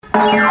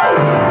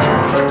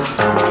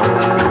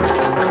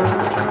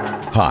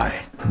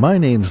Hi, my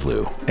name's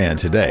Lou, and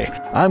today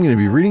I'm going to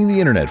be reading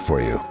the internet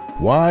for you.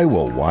 Why?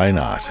 Well, why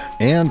not?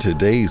 And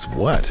today's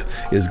what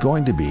is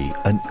going to be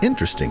an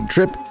interesting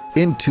trip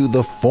into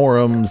the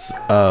forums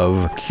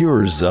of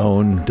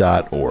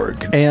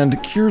CureZone.org. And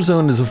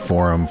CureZone is a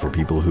forum for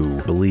people who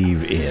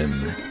believe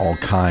in all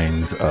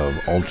kinds of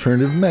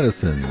alternative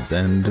medicines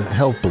and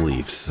health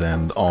beliefs,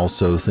 and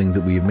also things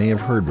that we may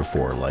have heard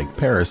before, like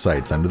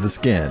parasites under the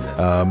skin.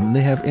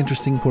 They have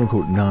interesting,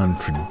 quote-unquote,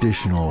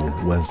 non-traditional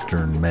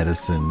Western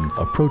medicine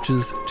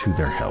approaches to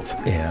their health.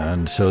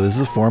 And so this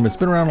is a forum. It's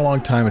been around a long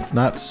time. It's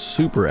not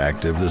super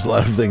active. There's a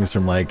lot of things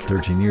from like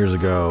 13 years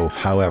ago.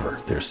 However,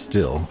 they're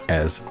still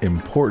as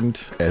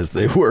important as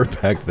they were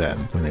back then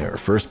when they were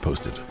first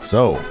posted.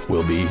 So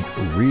we'll be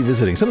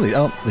revisiting some of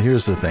the,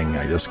 here's the thing,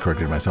 I just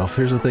corrected myself.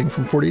 Here's the thing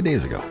from 40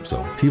 days ago.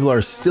 So people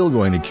are still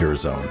going to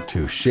CureZone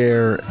to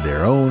share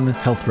their own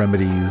health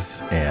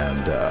remedies,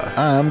 and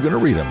I'm going to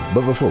read them.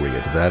 But before we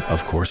get to that,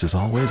 of course, as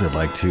always, I'd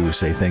like to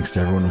say thanks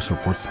to everyone who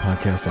supports the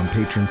podcast on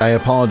Patreon. I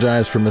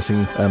apologize for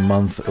missing a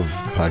month of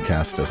the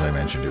podcast. As I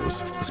mentioned,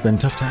 it's been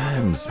tough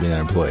times being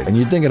unemployed, and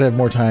you'd think I'd have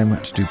more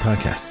time to do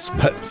podcasts,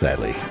 but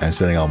sadly, I'm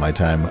spending all my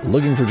time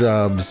looking for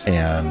jobs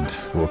and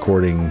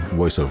recording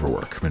voiceover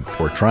work,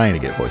 or trying to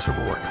get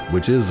voiceover work,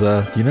 which is,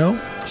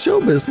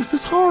 show business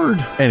is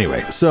hard.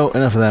 Anyway, so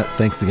enough of that.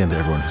 Thanks again to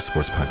everyone who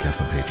supports the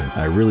podcast on Patreon.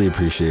 I really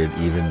appreciate it.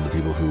 Even the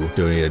people who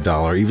donate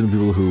 $1, even the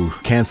people who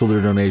cancel their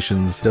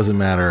donations, doesn't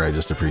matter. I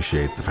just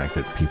appreciate the fact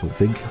that people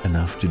think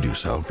enough to do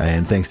so.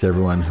 And thanks to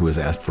everyone who has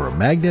asked for a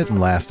magnet. In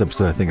the last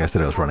episode, I think I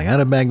said I was running out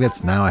of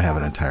magnets. Now I have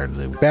an entire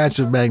new batch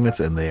of magnets,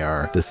 and they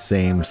are the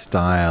same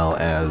style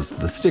as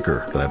the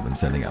sticker that I've been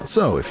sending out.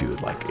 So if you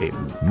would like a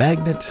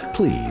magnet,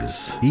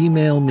 please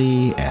email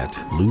me at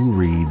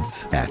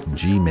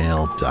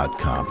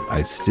loureads@gmail.com.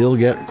 I still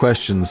get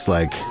questions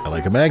like, I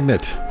like a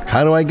magnet.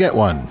 How do I get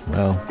one?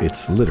 Well,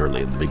 it's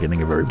literally in the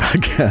beginning of every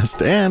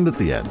podcast and at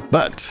the end.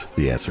 But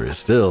the answer is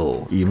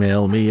still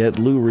email me at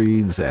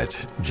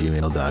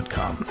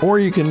loureads@gmail.com. Or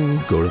you can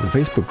go to the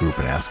Facebook group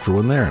and ask for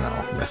one there, and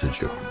I'll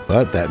message you.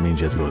 But that means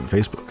you have to go to the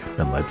Facebook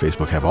and let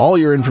Facebook have all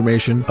your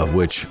information, of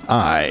which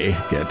I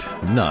get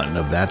none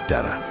of that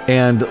data.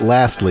 And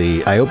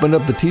lastly, I opened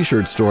up the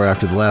t-shirt store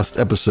after the last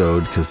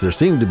episode because there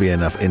seemed to be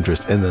enough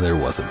interest, and then there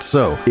wasn't.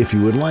 So if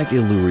you would like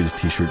a Lou Reads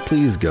t-shirt,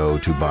 please go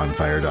to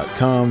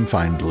bonfire.com,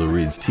 find Lou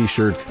Reads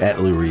t-shirt at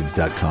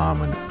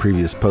loureads.com and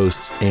previous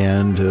posts,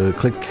 and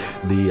click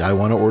the I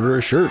want to order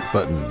a shirt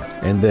button.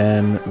 And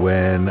then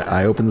when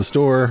I open the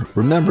store,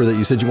 remember that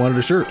you said you wanted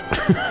a shirt.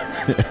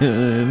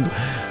 And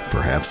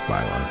perhaps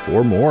buy one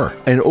or more.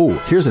 And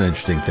here's an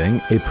interesting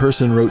thing. A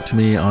person wrote to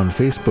me on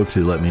Facebook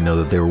to let me know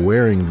that they were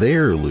wearing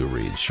their Lou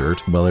Reed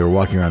shirt while they were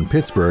walking around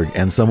Pittsburgh,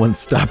 and someone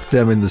stopped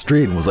them in the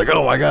street and was like,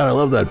 "Oh my God, I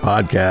love that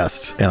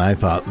podcast." And I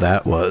thought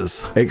that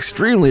was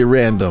extremely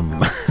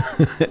random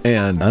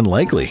and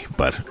unlikely,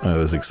 but I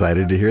was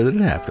excited to hear that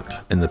it happened.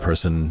 And the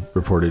person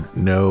reported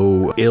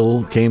no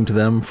ill came to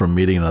them from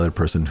meeting another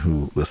person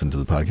who listened to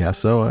the podcast,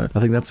 so I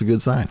think that's a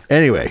good sign.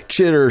 Anyway,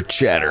 chitter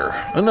chatter.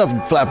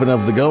 Enough flapping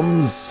of the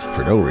gums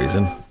for no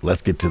reason.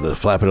 Let's get to the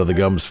flapping of the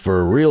gums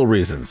for real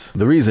reasons.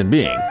 The reason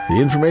being the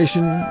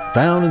information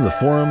found in the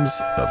forums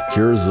of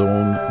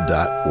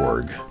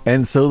CureZone.org.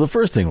 And so the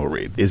first thing we'll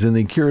read is in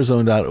the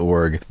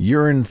CureZone.org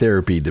urine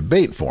therapy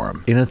debate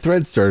forum in a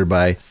thread started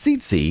by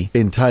Tsitsi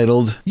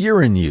entitled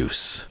Urine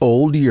Use,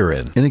 Old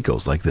Urine. And it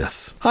goes like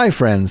this. Hi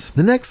friends,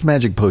 the next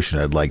magic potion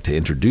I'd like to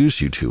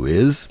introduce you to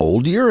is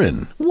Old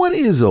Urine. What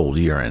is Old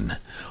Urine?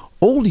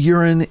 Old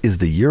urine is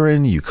the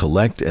urine you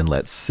collect and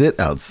let sit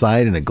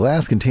outside in a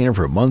glass container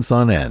for months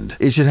on end.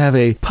 It should have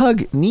a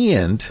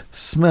pungent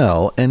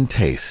smell and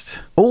taste.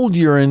 Old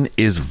urine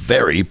is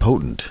very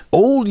potent.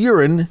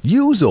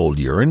 Use old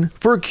urine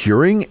for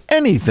curing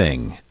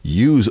anything.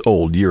 Use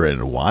old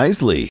urine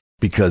wisely,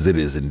 because it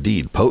is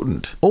indeed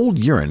potent. Old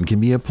urine can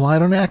be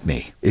applied on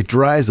acne. It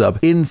dries up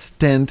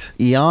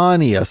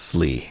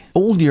instantaneously.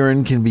 Old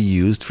urine can be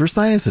used for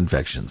sinus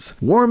infections.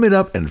 Warm it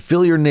up and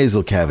fill your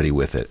nasal cavity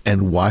with it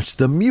and watch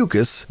the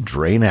mucus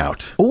drain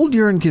out. Old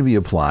urine can be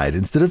applied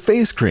instead of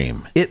face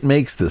cream. It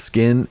makes the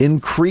skin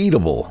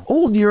incredible.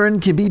 Old urine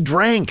can be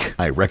drank.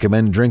 I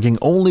recommend drinking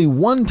only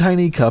one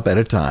tiny cup at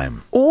a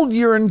time. Old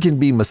urine can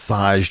be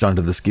massaged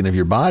onto the skin of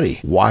your body.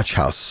 Watch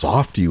how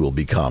soft you will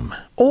become.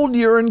 Old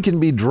urine can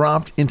be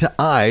dropped into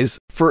eyes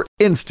for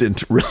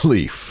instant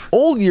relief.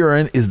 Old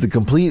urine is the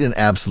complete and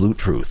absolute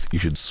truth. You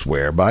should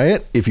swear by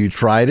it if you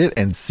tried it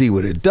and see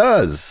what it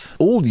does.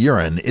 Old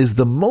urine is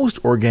the most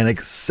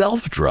organic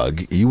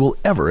self-drug you will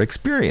ever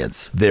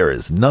experience. There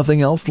is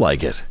nothing else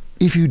like it.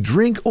 If you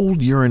drink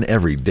old urine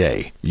every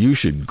day, you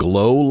should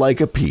glow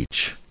like a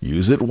peach.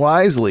 Use it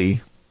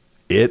wisely.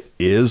 It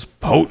is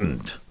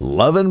potent.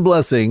 Love and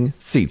blessing,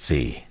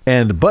 Tsitsi.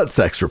 And Butt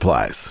Sex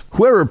replies,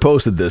 whoever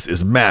posted this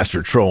is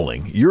master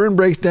trolling. Urine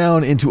breaks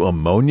down into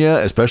ammonia,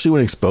 especially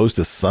when exposed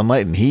to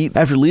sunlight and heat.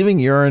 After leaving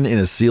urine in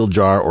a sealed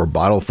jar or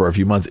bottle for a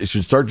few months, it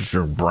should start to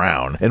turn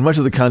brown, and much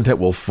of the content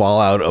will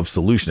fall out of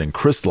solution and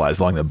crystallize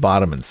along the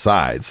bottom and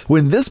sides.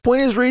 When this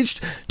point is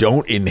reached,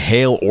 don't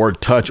inhale or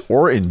touch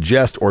or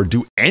ingest or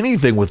do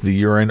anything with the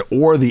urine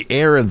or the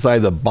air inside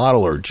the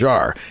bottle or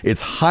jar.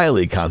 It's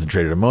highly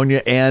concentrated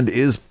ammonia and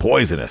is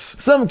poisonous.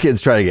 Some kids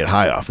try to get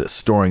high off this,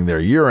 storing their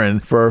urine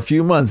for a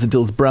few months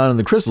until it's brown in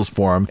the crystals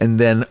form, and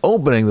then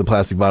opening the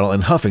plastic bottle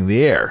and huffing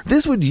the air.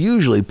 This would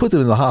usually put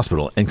them in the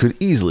hospital and could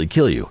easily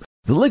kill you.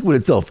 The liquid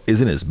itself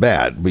isn't as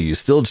bad, but you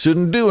still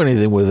shouldn't do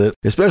anything with it,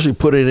 especially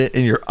putting it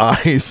in your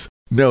eyes,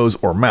 nose,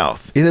 or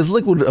mouth. It has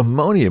liquid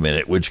ammonium in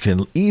it, which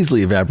can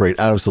easily evaporate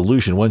out of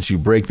solution once you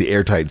break the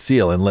airtight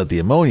seal and let the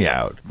ammonia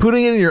out.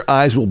 Putting it in your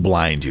eyes will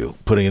blind you.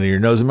 Putting it in your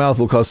nose and mouth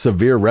will cause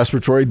severe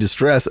respiratory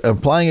distress.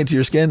 Applying it to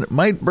your skin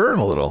might burn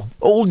a little.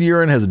 Old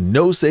urine has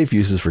no safe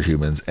uses for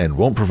humans and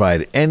won't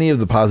provide any of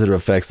the positive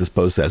effects this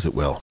post says it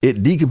will.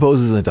 It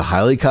decomposes into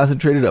highly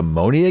concentrated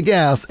ammonia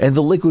gas, and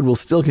the liquid will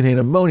still contain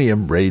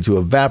ammonium ready to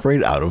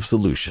evaporate out of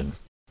solution.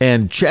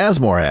 And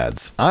Chasmore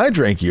adds, I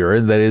drank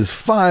urine that is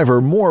 5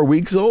 or more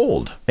weeks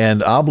old.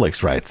 And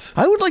Oblix writes,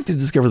 I would like to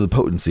discover the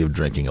potency of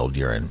drinking old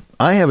urine.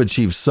 I have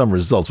achieved some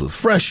results with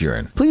fresh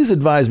urine. Please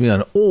advise me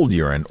on old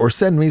urine or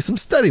send me some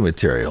study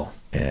material.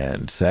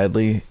 And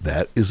sadly,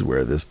 that is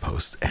where this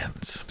post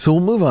ends. So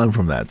we'll move on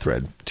from that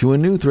thread to a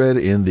new thread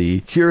in the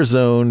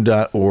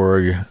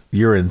curezone.org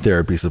urine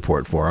therapy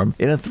support forum,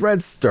 in a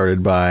thread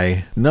started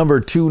by number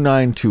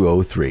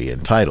 29203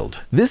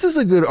 entitled, This is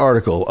a good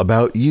article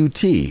about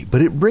UT,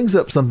 but it brings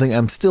up something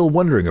I'm still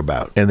wondering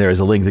about. And there is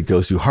a link that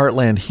goes to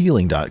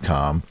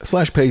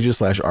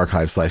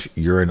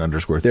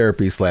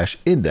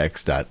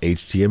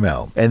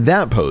heartlandhealing.com/pages/archive/urine_therapy/index.html. And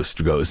that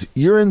post goes,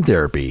 urine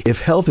therapy. If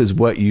health is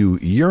what you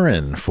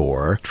urine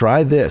for,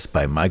 try this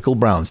by Michael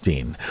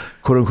Brownstein.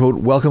 Quote unquote,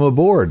 welcome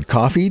aboard,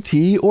 coffee,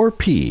 tea, or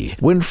pee.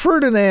 When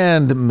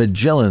Ferdinand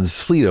Magellan's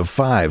fleet of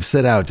 5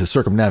 set out to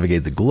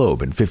circumnavigate the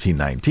globe in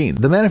 1519,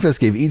 the manifest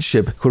gave each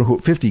ship, quote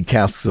unquote, 50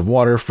 casks of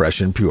water,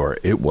 fresh and pure.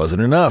 It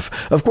wasn't enough.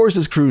 Of course,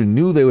 his crew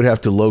knew they would have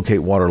to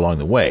locate water along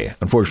the way.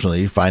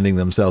 Unfortunately, finding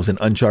themselves in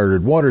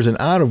uncharted waters and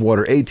out of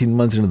water 18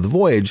 months into the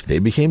voyage, they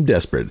became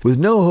desperate. With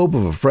no hope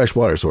of a fresh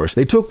water source,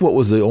 they took what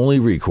was the only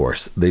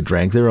recourse. They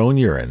drank their own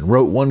urine.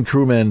 Wrote one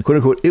crewman, quote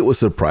unquote, it was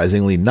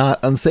surprisingly not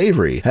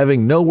unsavory,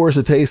 having no worse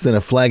a taste than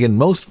a flagon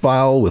most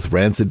foul with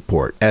rancid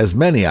port, as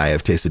many I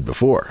have tasted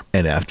before.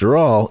 And after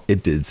all,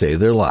 it did save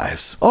their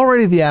lives.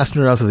 Already the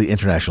astronauts of the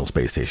International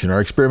Space Station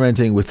are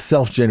experimenting with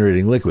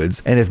self-generating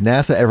liquids, and if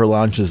NASA ever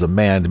launches a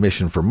manned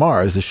mission for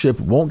Mars, the ship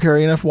won't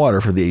carry enough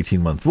water for the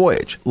 18-month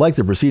voyage. Like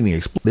the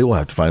preceding they will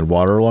have to find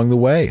water along the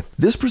way.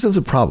 This presents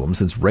a problem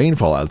since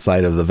rainfall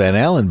outside of the Van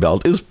Allen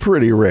belt is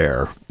pretty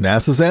rare.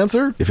 NASA's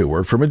answer? If it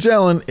worked for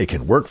Magellan, it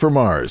can work for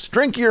Mars.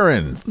 Drink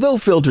urine. Though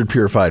filtered,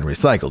 purified, and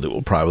recycled, it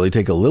will probably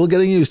take a little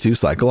getting used to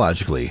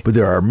psychologically. But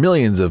there are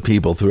millions of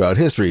people throughout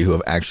history who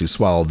have actually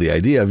swallowed the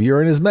idea of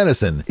urine as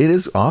medicine. It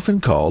is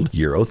often called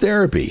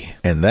urotherapy.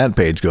 And that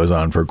page goes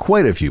on for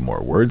quite a few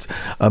more words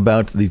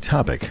about the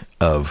topic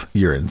of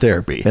urine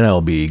therapy, and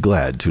I'll be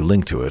glad to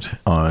link to it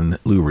on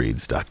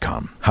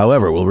LouReads.com.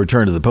 However, we'll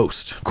return to the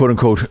post. Quote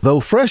unquote, though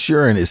fresh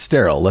urine is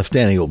sterile, left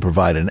standing will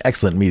provide an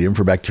excellent medium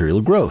for bacterial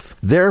growth.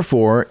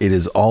 Therefore, it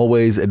is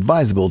always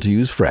advisable to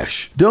use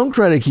fresh. Don't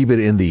try to keep it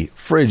in the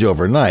fridge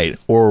overnight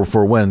or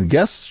for when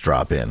guests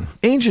drop in.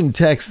 Ancient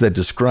texts that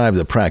describe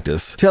the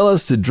practice tell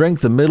us to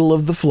drink the middle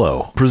of the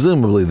flow.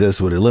 Presumably,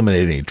 this would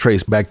eliminate any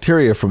trace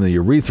bacteria from the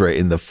urethra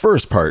in the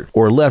first part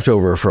or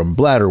leftover from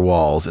bladder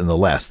walls in the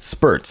last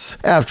spurts.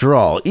 After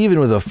all,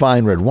 even with a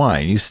fine red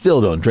wine, you still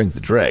don't drink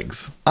the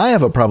dregs. I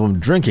have a problem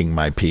drinking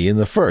my pee in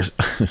the first...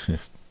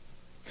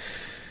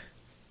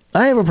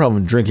 I have a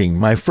problem drinking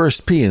my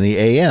first pee in the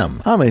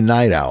AM. I'm a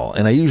night owl,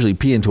 and I usually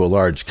pee into a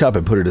large cup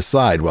and put it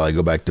aside while I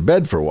go back to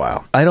bed for a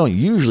while. I don't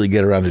usually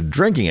get around to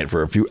drinking it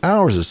for a few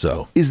hours or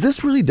so. Is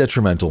this really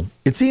detrimental?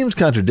 It seems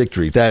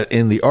contradictory that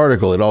in the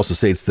article it also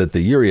states that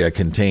the urea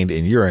contained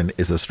in urine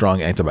is a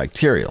strong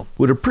antibacterial.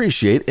 Would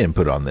appreciate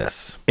input on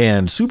this.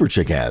 And Super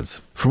Chick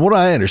adds, from what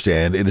I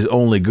understand, it is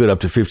only good up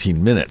to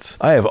 15 minutes.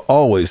 I have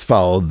always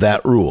followed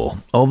that rule.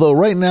 Although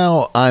right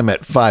now I'm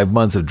at 5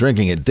 months of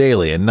drinking it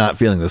daily and not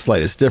feeling the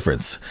slightest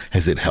difference.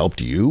 Has it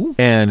helped you?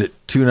 And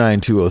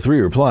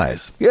 29203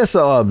 replies, yes,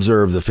 I'll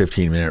observe the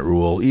 15-minute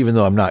rule, even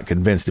though I'm not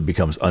convinced it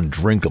becomes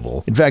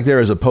undrinkable. In fact, there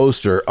is a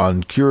poster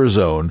on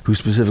CureZone who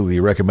specifically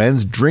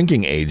recommends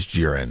drinking aged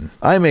urine.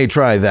 I may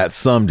try that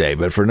someday,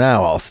 but for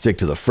now, I'll stick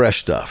to the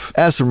fresh stuff.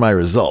 As for my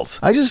results,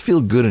 I just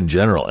feel good in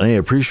general, and I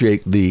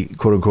appreciate the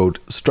quote-unquote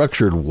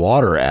structured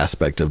water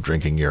aspect of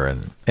drinking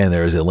urine. And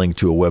there is a link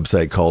to a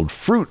website called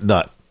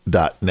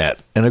fruitnut.net,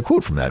 and a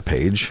quote from that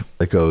page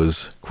that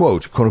goes,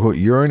 Quote unquote,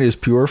 urine is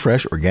pure,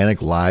 fresh,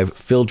 organic, live,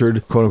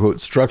 filtered, quote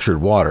unquote,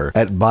 structured water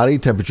at body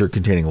temperature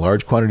containing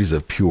large quantities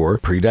of pure,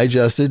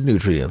 pre-digested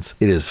nutrients.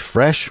 It is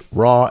fresh,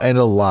 raw, and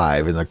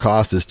alive, and the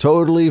cost is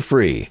totally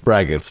free.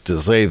 Brackets,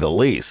 to say the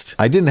least.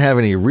 I didn't have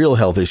any real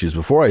health issues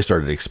before I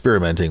started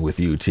experimenting with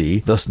UT,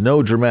 thus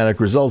no dramatic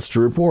results to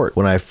report.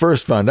 When I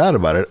first found out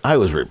about it, I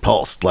was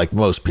repulsed, like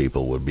most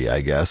people would be, I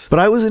guess. But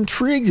I was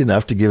intrigued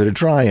enough to give it a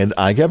try, and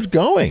I kept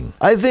going.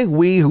 I think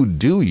we who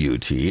do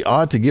UT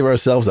ought to give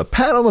ourselves a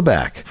pat on the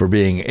back for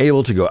being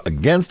able to go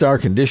against our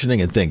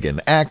conditioning and think and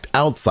act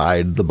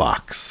outside the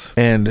box.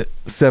 And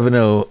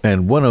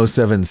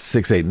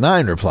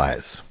 107689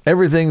 replies,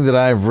 everything that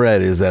I've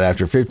read is that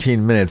after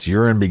 15 minutes,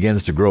 urine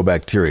begins to grow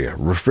bacteria.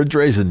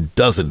 Refrigeration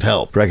doesn't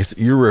help. Brackets,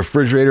 your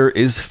refrigerator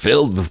is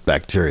filled with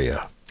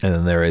bacteria. And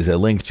then there is a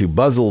link to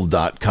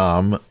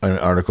Buzzle.com, an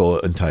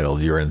article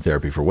entitled Urine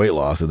Therapy for Weight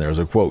Loss, and there's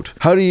a quote,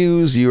 how to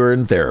use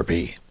urine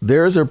therapy.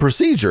 There's a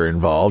procedure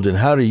involved in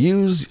how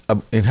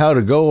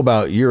to go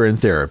about urine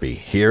therapy.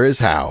 Here is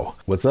how.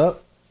 What's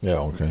up? Yeah,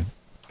 okay.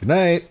 Good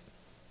night.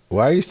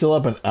 Why are you still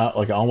up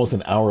almost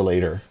an hour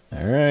later?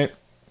 All right.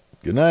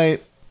 Good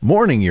night.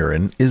 Morning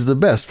urine is the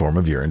best form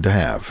of urine to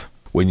have.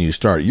 When you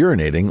start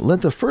urinating,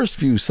 let the first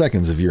few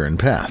seconds of urine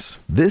pass.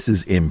 This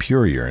is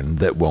impure urine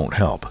that won't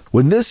help.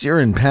 When this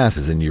urine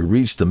passes and you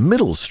reach the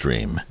middle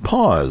stream,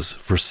 pause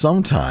for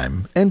some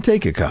time and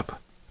take a cup.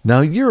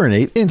 Now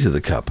urinate into the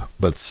cup,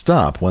 but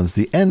stop once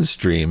the end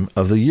stream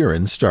of the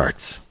urine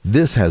starts.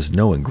 This has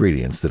no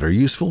ingredients that are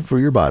useful for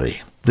your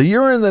body. The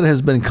urine that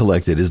has been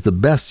collected is the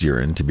best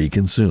urine to be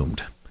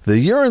consumed. The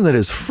urine that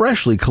is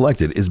freshly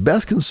collected is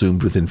best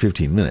consumed within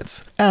 15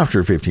 minutes.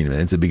 After 15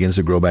 minutes, it begins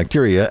to grow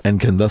bacteria and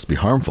can thus be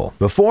harmful.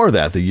 Before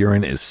that, the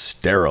urine is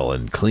sterile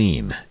and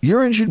clean.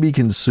 Urine should be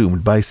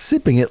consumed by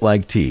sipping it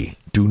like tea.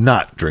 Do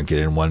not drink it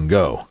in one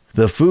go.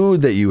 The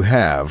food that you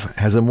have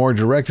has a more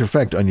direct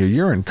effect on your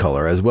urine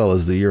color as well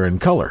as the urine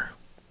color.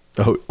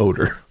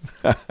 Odor.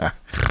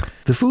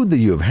 The food that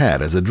you have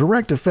had has a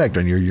direct effect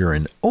on your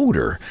urine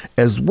odor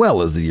as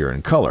well as the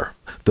urine color.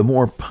 The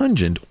more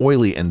pungent,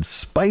 oily, and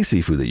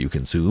spicy food that you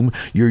consume,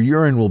 your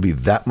urine will be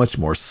that much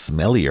more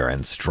smellier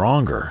and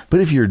stronger. But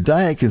if your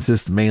diet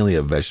consists mainly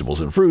of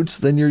vegetables and fruits,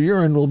 then your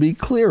urine will be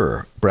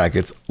clearer,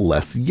 brackets,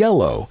 less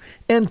yellow,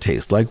 and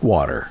taste like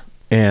water.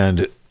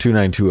 And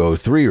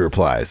 29203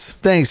 replies,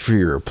 thanks for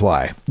your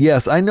reply.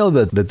 Yes, I know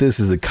that this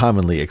is the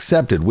commonly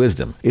accepted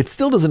wisdom. It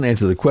still doesn't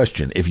answer the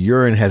question. If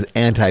urine has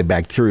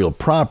antibacterial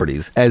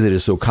properties, as it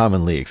is so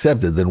commonly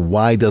accepted, then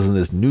why doesn't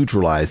this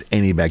neutralize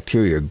any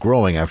bacteria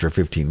growing after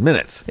 15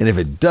 minutes? And if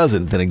it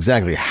doesn't, then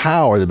exactly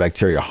how are the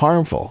bacteria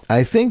harmful?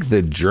 I think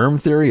the germ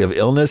theory of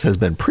illness has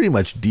been pretty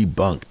much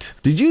debunked.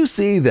 Did you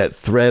see that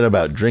thread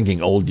about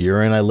drinking old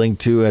urine I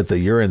linked to at the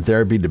Urine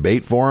Therapy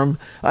Debate Forum?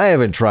 I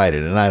haven't tried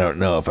it, and I don't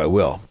know if I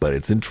will, but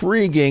it's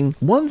intriguing.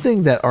 One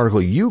thing that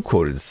article you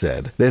quoted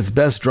said, that it's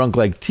best drunk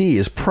like tea,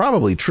 is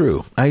probably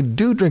true. I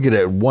do drink it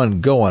at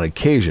one go on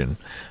occasion.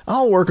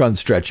 I'll work on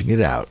stretching it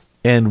out.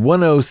 And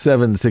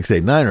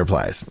 107689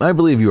 replies, I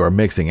believe you are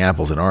mixing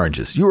apples and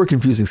oranges. You are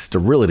confusing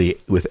sterility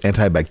with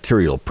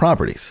antibacterial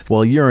properties.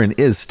 While urine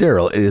is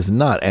sterile, it is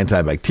not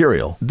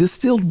antibacterial.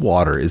 Distilled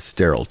water is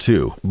sterile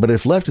too, but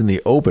if left in the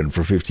open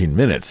for 15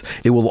 minutes,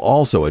 it will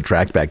also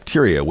attract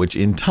bacteria, which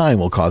in time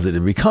will cause it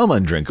to become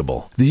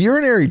undrinkable. The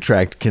urinary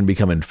tract can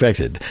become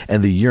infected,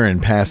 and the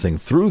urine passing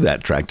through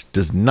that tract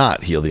does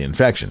not heal the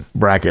infection.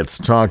 Brackets,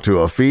 talk to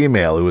a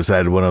female who has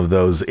had one of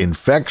those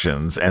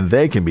infections, and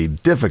they can be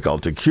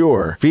difficult to cure.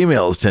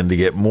 Females tend to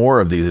get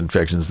more of these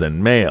infections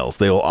than males.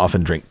 They will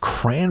often drink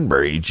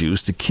cranberry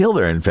juice to kill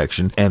their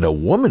infection, and a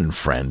woman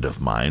friend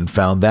of mine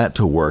found that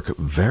to work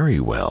very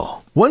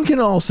well. One can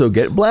also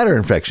get bladder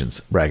infections,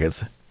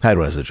 brackets, had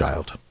one as a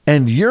child.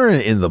 And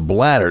urine in the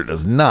bladder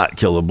does not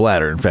kill the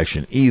bladder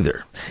infection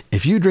either.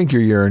 If you drink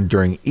your urine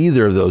during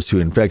either of those two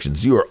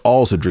infections, you are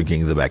also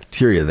drinking the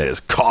bacteria that is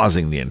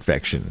causing the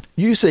infection.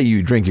 You say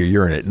you drink your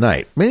urine at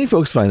night. Many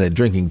folks find that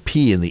drinking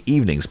pee in the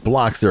evenings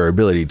blocks their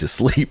ability to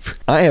sleep.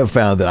 I have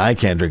found that I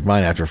can't drink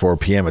mine after 4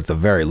 p.m. at the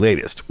very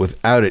latest,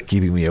 without it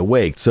keeping me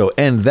awake, so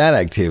end that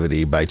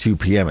activity by 2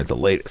 p.m. at the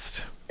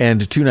latest.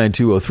 And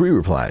 29203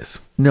 replies,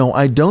 no,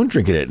 I don't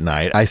drink it at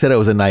night. I said I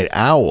was a night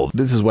owl.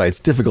 This is why it's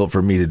difficult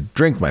for me to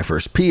drink my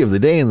first pee of the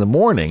day in the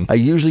morning. I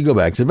usually go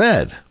back to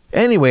bed.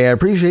 Anyway, I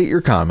appreciate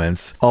your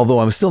comments. Although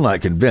I'm still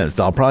not convinced,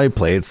 I'll probably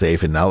play it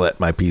safe and not let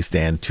my pee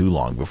stand too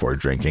long before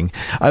drinking.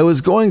 I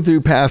was going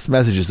through past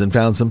messages and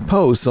found some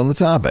posts on the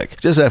topic.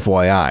 Just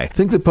FYI, I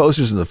think the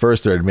posters in the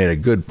first thread made a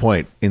good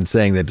point in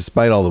saying that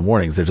despite all the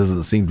warnings, there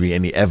doesn't seem to be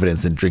any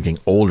evidence that drinking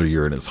older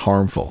urine is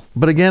harmful.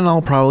 But again,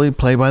 I'll probably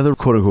play by the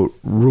quote-unquote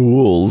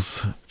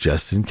rules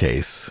just in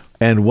case.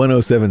 And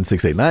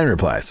 107689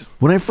 replies,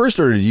 when I first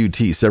started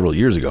UT several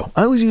years ago,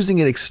 I was using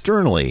it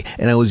externally,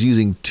 and I was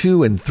using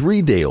 2 and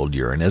 3 day old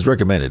urine as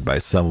recommended by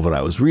some of what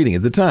I was reading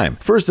at the time.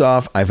 First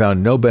off, I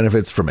found no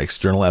benefits from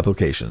external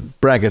application.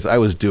 Brackets, I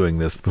was doing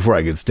this before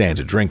I could stand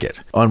to drink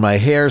it. On my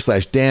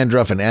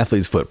hair/dandruff and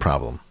athlete's foot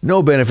problem.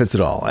 No benefits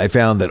at all. I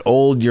found that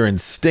old urine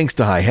stinks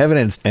to high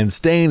heaven and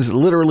stains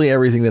literally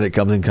everything that it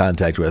comes in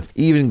contact with,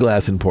 even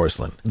glass and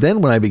porcelain.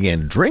 Then when I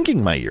began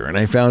drinking my urine,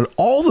 I found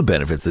all the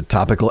benefits that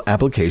topical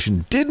application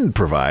didn't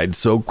provide,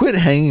 so quit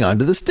hanging on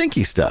to the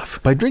stinky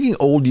stuff. By drinking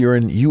old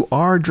urine, you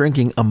are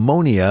drinking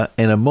ammonia,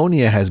 and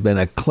ammonia has been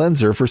a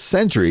cleanser for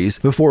centuries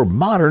before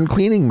modern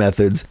cleaning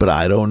methods, but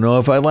I don't know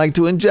if I'd like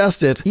to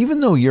ingest it.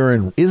 Even though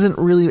urine isn't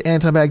really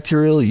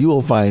antibacterial, you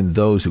will find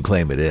those who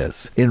claim it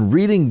is. In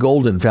reading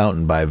Golden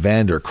Fountain by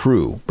van der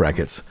Crew,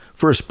 brackets,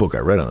 first book I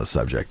read on the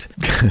subject.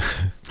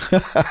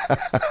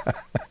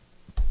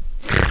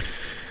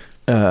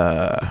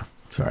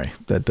 Sorry,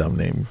 that dumb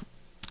name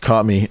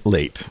caught me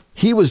late.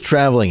 He was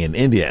traveling in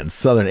India and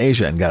Southern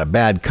Asia and got a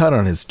bad cut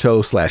on his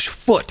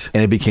toe/foot,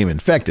 and it became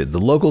infected. The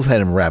locals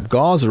had him wrap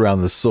gauze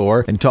around the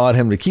sore and taught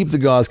him to keep the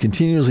gauze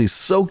continuously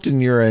soaked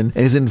in urine,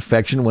 and his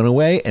infection went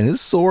away and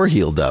his sore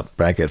healed up.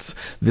 Brackets,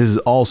 this is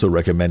also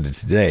recommended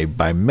today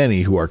by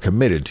many who are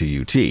committed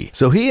to UT.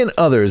 So he and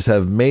others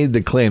have made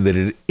the claim that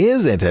it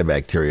is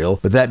antibacterial,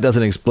 but that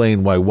doesn't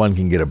explain why one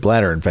can get a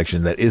bladder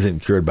infection that isn't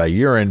cured by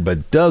urine,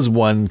 but does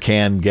one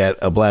can get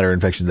a bladder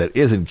infection that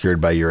isn't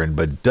cured by urine,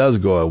 but does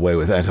go away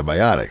with antibiotics.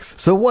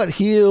 So what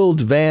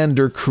healed van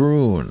der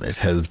Kroon? It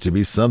has to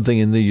be something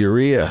in the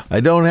urea.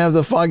 I don't have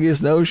the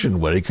foggiest notion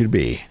what it could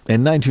be.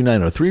 And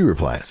 92903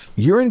 replies,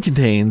 urine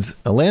contains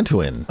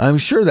allantoin. I'm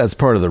sure that's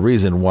part of the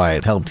reason why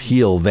it helped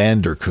heal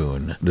van der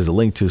Kroon. There's a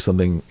link to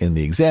something in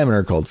the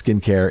Examiner called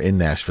Skincare in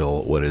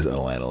Nashville. What is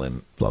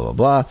allantoin? Blah, blah,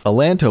 blah.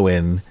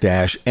 Allantoin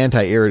 -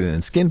 anti-irritant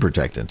and skin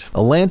protectant.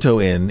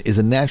 Allantoin is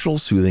a natural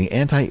soothing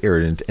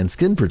anti-irritant and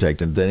skin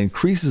protectant that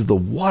increases the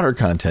water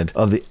content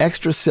of the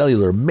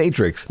extracellular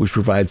matrix, which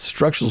provides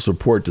structural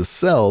support to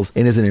cells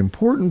and is an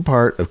important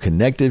part of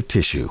connective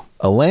tissue.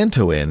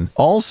 Allantoin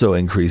also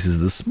increases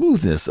the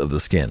smoothness of the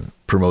skin,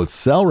 promotes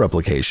cell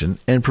replication,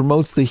 and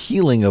promotes the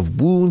healing of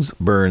wounds,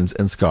 burns,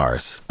 and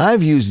scars.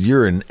 I've used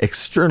urine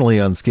externally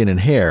on skin and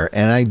hair,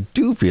 and I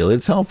do feel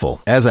it's helpful.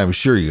 As I'm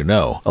sure you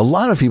know, a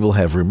lot of people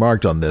have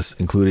remarked on this,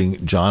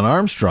 including John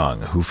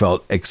Armstrong, who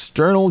felt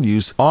external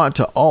use ought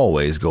to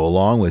always go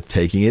along with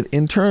taking it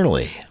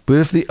internally. But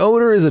if the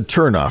odor is a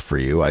turnoff for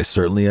you, I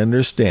certainly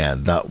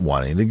understand not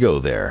wanting to go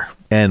there.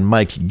 And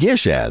Mike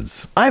Gish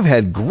adds, I've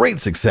had great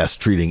success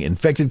treating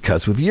infected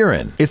cuts with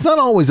urine. It's not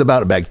always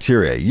about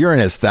bacteria. Urine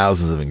has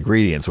thousands of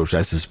ingredients, which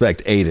I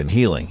suspect aid in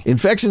healing.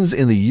 Infections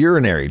in the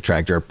urinary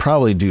tract are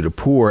probably due to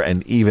poor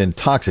and even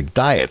toxic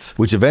diets,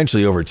 which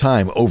eventually over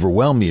time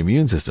overwhelm the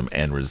immune system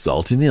and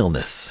result in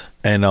illness.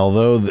 And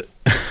although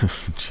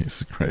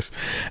Jesus Christ.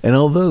 And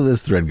although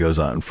this thread goes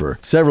on for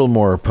several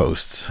more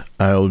posts,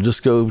 I'll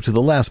just go to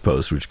the last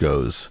post,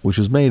 which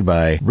was made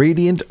by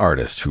Radiant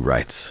Artist, who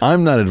writes,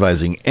 I'm not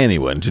advising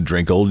anyone to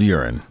drink old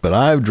urine, but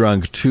I've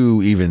drunk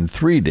 2, even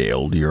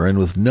 3-day-old urine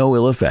with no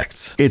ill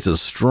effects. It's a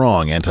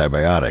strong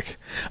antibiotic.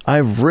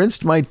 I've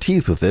rinsed my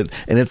teeth with it,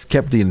 and it's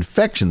kept the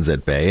infections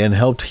at bay and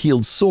helped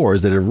heal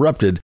sores that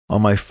erupted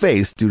on my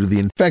face due to the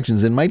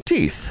infections in my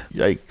teeth.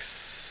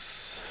 Yikes.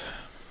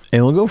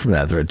 And we'll go from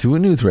that thread to a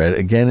new thread,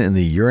 again in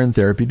the Urine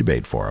Therapy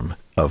Debate Forum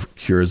of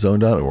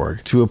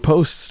curezone.org, to a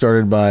post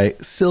started by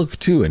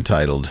Silk2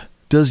 entitled,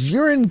 Does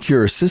urine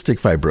cure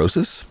cystic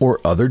fibrosis or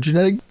other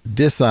genetic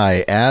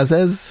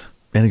dysbiases?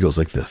 And it goes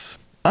like this.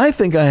 I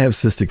think I have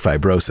cystic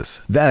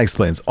fibrosis. That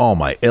explains all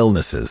my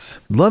illnesses.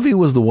 Lovey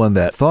was the one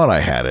that thought I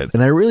had it,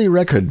 and I really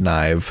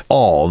recognize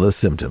all the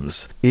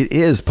symptoms. It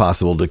is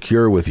possible to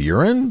cure with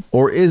urine?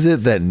 Or is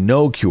it that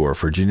no cure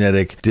for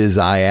genetic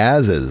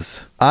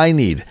dysbiases? I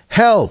need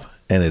help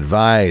and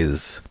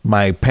advise.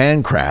 My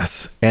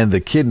pancreas and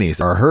the kidneys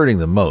are hurting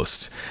the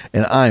most,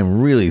 and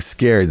I'm really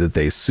scared that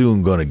they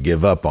soon gonna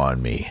give up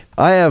on me.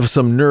 I have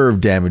some nerve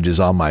damages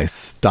on my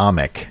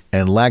stomach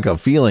and lack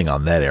of feeling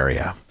on that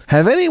area.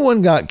 Have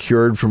anyone got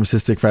cured from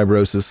cystic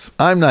fibrosis?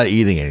 I'm not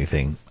eating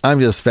anything. I'm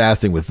just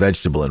fasting with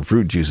vegetable and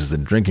fruit juices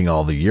and drinking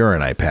all the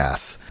urine I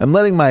pass. I'm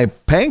letting my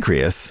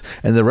pancreas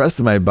and the rest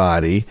of my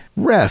body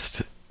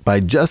rest by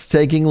just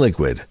taking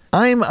liquid.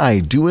 Am I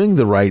doing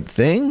the right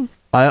thing?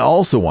 I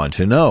also want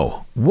to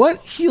know, what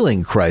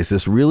healing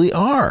crisis really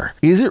are?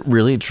 Is it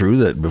really true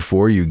that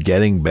before you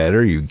getting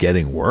better, you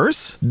getting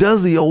worse?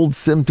 Does the old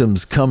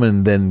symptoms come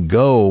and then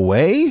go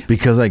away?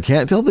 Because I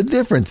can't tell the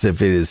difference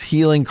if it is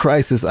healing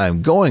crisis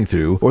I'm going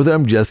through or that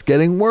I'm just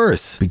getting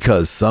worse.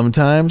 Because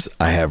sometimes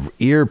I have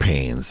ear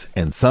pains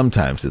and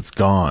sometimes it's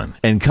gone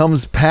and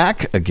comes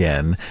back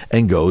again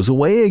and goes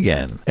away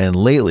again. And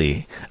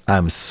lately,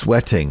 I'm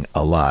sweating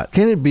a lot.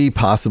 Can it be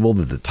possible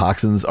that the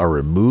toxins are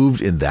removed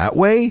in that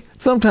way?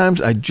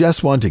 Sometimes I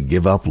just want to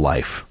give up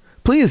life.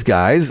 Please,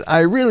 guys, I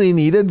really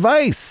need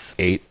advice.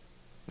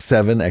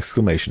 7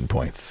 exclamation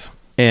points.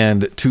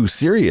 And 2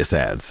 serious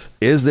ads.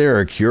 Is there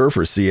a cure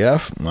for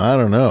CF? I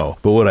don't know.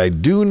 But what I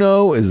do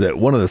know is that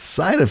one of the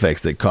side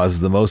effects that causes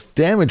the most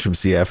damage from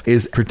CF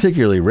is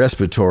particularly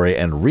respiratory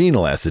and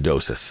renal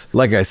acidosis.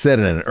 Like I said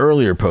in an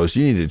earlier post,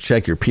 you need to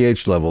check your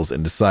pH levels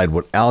and decide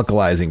what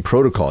alkalizing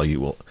protocol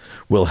you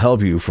will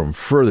help you from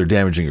further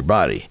damaging your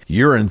body.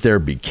 Urine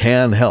therapy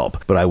can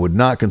help, but I would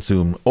not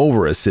consume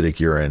over-acidic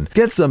urine.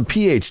 Get some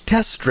pH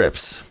test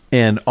strips.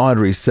 And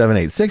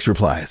Audrey786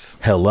 replies,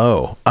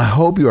 "Hello, I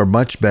hope you are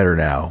much better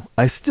now.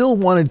 I still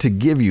wanted to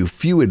give you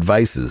few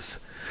advices.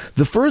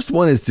 The first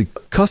one is to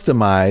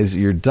customize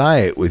your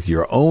diet with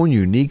your own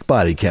unique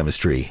body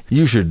chemistry.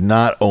 You should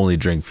not only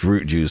drink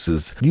fruit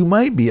juices. You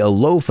might be a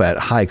low-fat,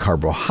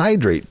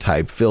 high-carbohydrate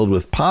type filled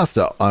with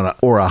pasta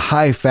or a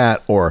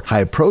high-fat or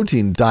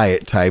high-protein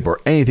diet type or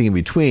anything in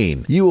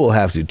between. You will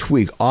have to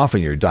tweak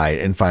often your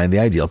diet and find the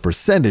ideal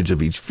percentage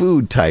of each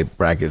food type,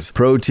 brackets,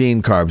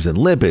 protein, carbs, and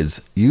lipids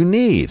you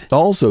need.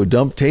 Also,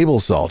 dump table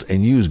salt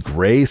and use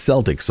gray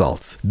Celtic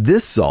salts.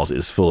 This salt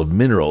is full of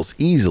minerals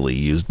easily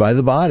used by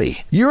the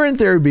body. Urine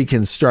therapy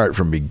can start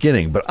from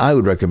beginning, but I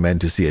would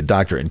recommend to see a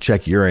doctor and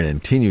check urine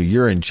and continue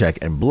urine check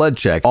and blood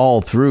check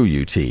all through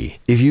UT.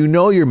 If you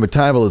know your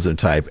metabolism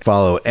type,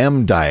 follow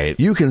M diet,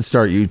 you can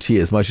start UT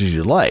as much as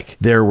you like.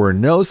 There were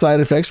no side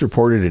effects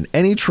reported in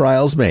any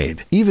trials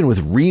made. Even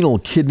with renal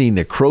kidney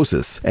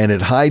necrosis and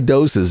at high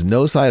doses,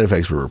 no side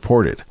effects were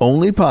reported.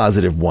 Only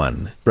positive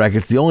one.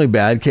 Brackets, the only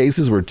bad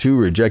cases were 2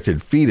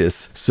 rejected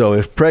fetus, so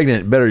if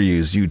pregnant, better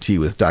use UT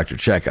with doctor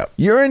checkup.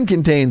 Urine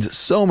contains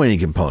so many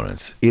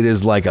components. It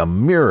is like a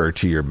mirror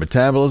to your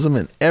metabolism,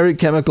 and every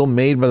chemical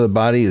made by the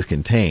body is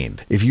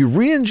contained. If you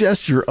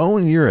re-ingest your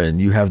own urine,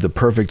 you have the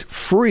perfect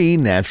free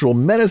natural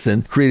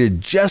medicine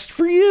created just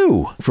for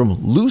you.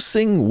 From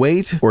losing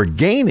weight or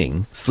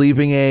gaining,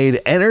 sleeping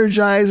aid,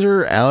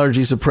 energizer,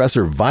 allergy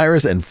suppressor,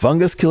 virus and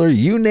fungus killer,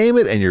 you name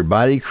it, and your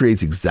body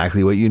creates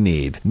exactly what you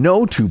need.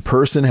 No 2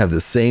 person have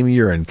the same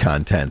urine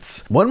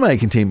contents. One might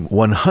contain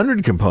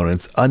 100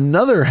 components,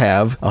 another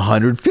have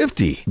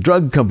 150.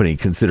 Drug company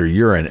consider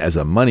urine as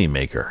a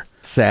moneymaker.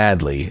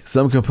 Sadly,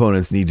 some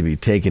components need to be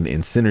taken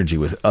in synergy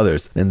with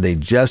others, and they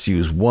just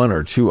use 1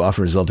 or 2,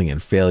 often resulting in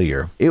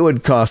failure. It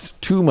would cost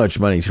too much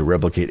money to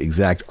replicate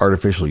exact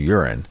artificial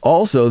urine.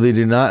 Also, they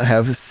do not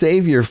have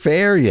Save Your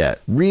Fare yet.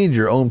 Read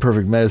Your Own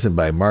Perfect Medicine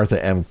by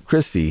Martha M.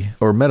 Christie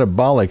or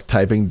Metabolic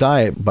Typing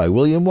Diet by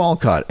William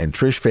Walcott and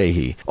Trish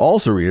Fahey.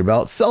 Also read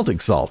about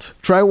Celtic salt.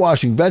 Try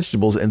washing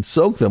vegetables and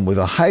soak them with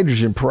a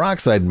hydrogen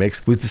peroxide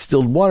mix with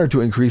distilled water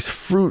to increase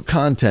fruit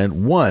content.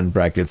 1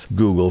 brackets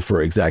Google for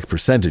exact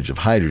percentage of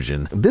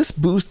hydrogen. This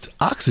boosts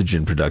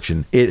oxygen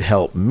production. It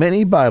helps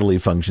many bodily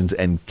functions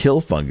and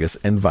kill fungus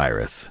and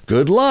virus.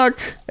 Good luck!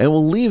 And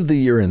we'll leave the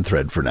urine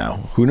thread for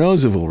now. Who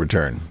knows if we'll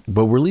return,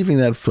 but we're leaving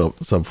that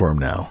subforum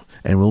now.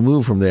 And we'll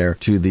move from there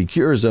to the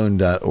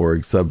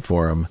curezone.org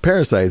subforum,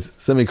 parasites,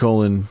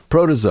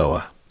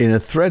 protozoa, in a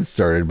thread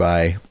started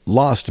by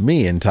Lost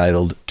Me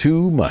entitled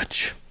Too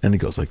Much. And it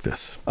goes like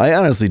this. I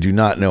honestly do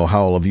not know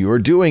how all of you are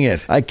doing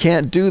it. I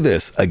can't do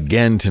this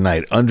again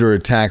tonight, under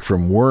attack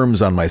from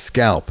worms on my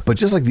scalp. But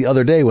just like the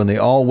other day when they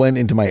all went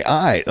into my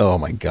eye. Oh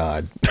my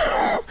God.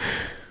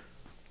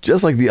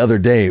 Just like the other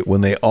day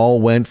when they all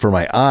went for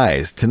my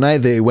eyes, tonight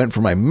they went for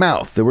my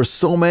mouth. There were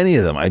so many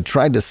of them. I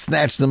tried to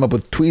snatch them up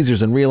with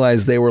tweezers and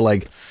realized they were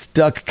like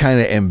stuck kind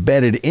of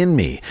embedded in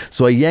me.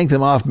 So I yanked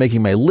them off,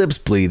 making my lips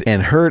bleed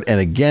and hurt, and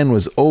again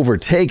was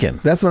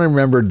overtaken. That's when I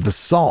remembered the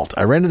salt.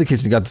 I ran to the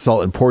kitchen, got the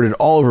salt, and poured it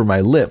all over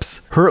my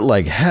lips. Hurt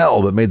like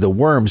hell, but made the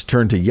worms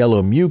turn to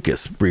yellow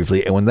mucus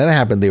briefly, and when that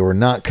happened, they were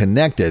not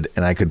connected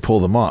and I could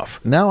pull them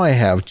off. Now I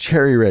have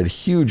cherry red,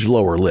 huge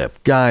lower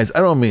lip. Guys,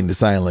 I don't mean to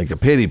sound like a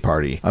pity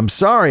party. I'm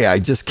sorry, I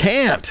just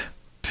can't.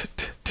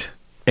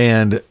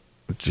 And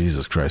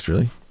Jesus Christ,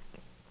 really?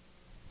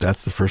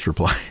 That's the first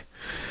reply.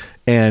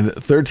 And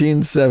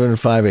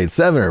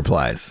 137587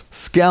 replies,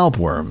 scalp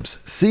worms.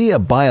 See a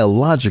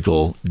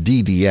biological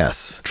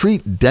DDS.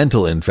 Treat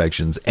dental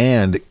infections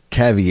and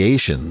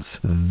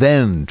caviations,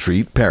 then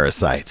treat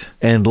parasite.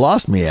 And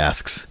Lost Me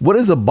asks, what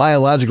is a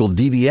biological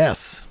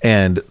DDS?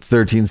 And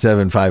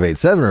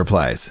 137587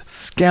 replies,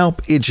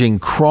 scalp itching,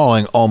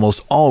 crawling,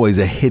 almost always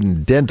a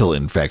hidden dental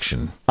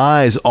infection.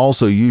 Eyes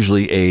also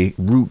usually a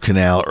root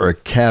canal or a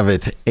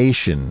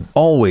cavitation.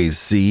 Always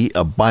see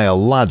a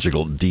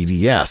biological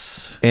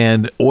DDS.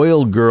 And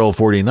Oil Girl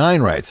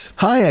 49 writes,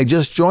 hi, I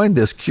just joined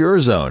this Cure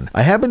Zone.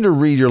 I happened to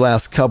read your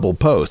last couple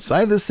posts.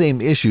 I have the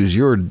same issues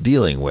you're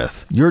dealing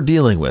with.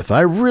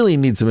 I really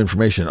need some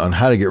information on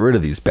how to get rid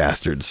of these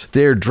bastards.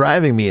 They're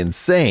driving me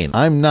insane.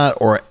 I'm not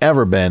or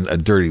ever been a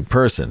dirty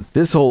person.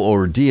 This whole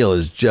ordeal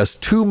is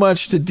just too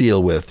much to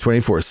deal with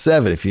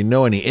 24/7. If you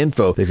know any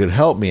info that could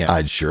help me,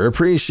 I'd sure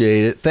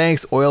appreciate it.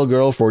 Thanks, Oil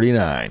Girl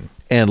 49.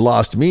 And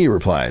Lost Me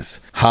replies,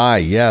 "Hi,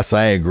 yes,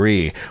 I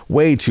agree.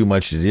 Way too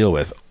much to deal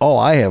with. All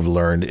I have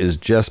learned is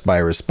just by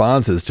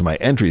responses to my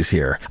entries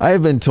here. I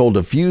have been told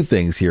a few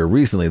things here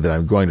recently that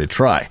I'm going to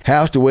try.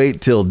 Have to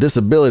wait till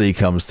disability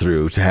comes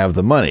through to have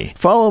the money.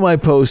 Follow my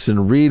posts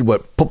and read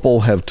what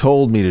people have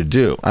told me to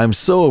do. I'm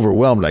so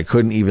overwhelmed I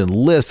couldn't even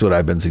list what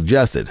I've been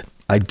suggested.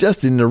 I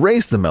just didn't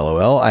erase them,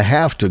 LOL. I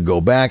have to go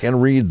back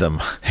and read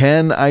them.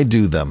 Hen, I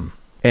do them."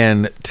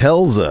 And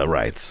Telza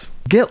writes,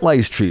 "Get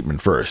lice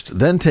treatment first,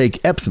 then take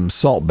Epsom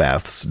salt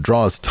baths,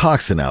 draws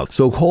toxin out.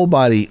 Soak whole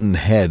body and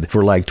head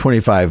for like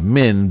 25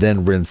 min,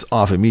 then rinse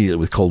off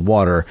immediately with cold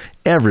water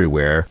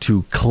everywhere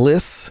to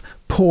cliss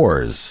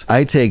pores.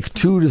 I take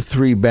 2 to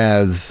 3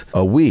 baths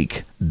a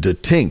week.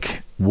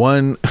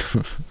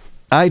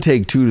 I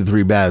take 2 to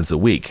 3 baths a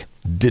week.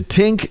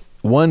 Detink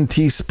 1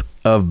 teaspoon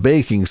of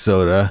baking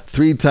soda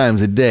 3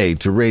 times a day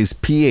to raise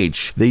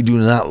pH. They do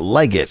not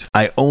like it.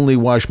 I only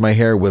wash my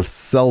hair with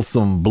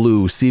Selsum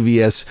Blue,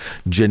 CVS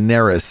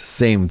Generis,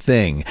 same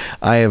thing.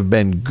 I have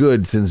been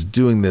good since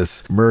doing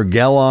this.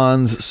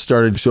 Mergellons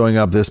started showing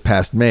up this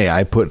past May.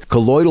 I put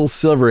colloidal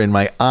silver in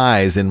my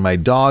eyes and my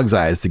dog's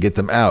eyes to get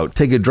them out.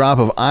 Take a drop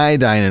of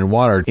iodine in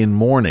water in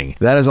morning.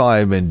 That is all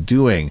I've been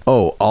doing.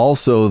 Oh,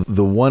 also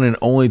the one and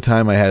only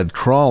time I had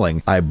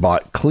crawling, I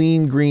bought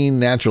Clean Green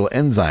Natural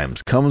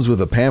Enzymes. Comes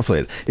with a pamphlet.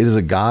 It is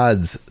a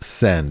God's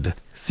send.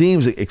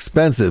 Seems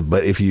expensive,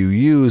 but if you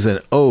use an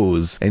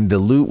O's and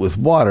dilute with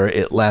water,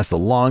 it lasts a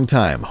long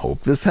time.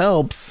 Hope this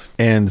helps."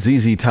 And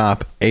ZZ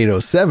Top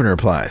 807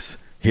 replies,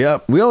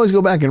 "Yep, we always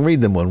go back and read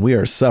them when we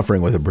are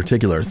suffering with a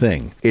particular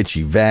thing.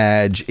 Itchy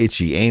vag,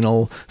 itchy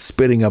anal,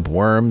 spitting up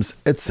worms,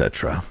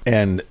 etc."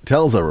 And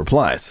Telza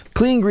replies,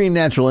 "Clean Green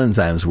Natural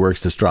Enzymes works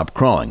to stop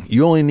crawling.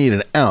 You only need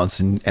an ounce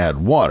and add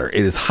water.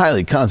 It is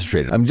highly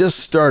concentrated. I'm just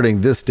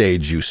starting this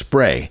stage. You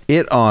spray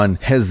it on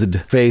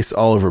hezd face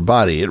all over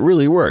body. It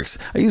really works.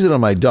 I use it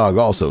on my dog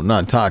also,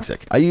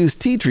 non-toxic. I use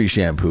tea tree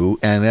shampoo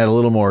and add a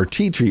little more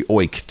tea tree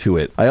oik to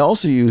it. I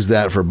also use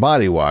that for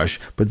body wash,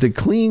 but the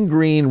Clean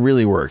Green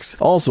really works.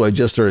 Also, I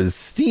just started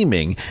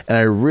steaming, and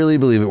I really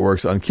believe it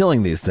works on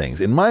killing these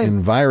things in my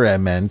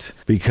environment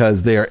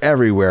because they are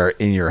everywhere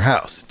in your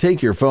house.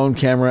 Take your phone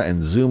camera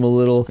and zoom a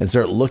little and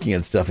start looking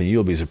at stuff, and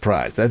you'll be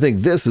surprised. I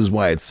think this is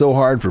why it's so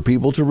hard for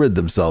people to rid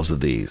themselves of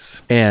these."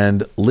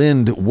 And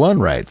Lind1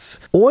 writes,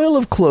 "Oil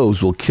of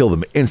cloves will kill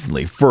them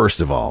instantly, first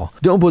of all.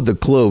 Don't put the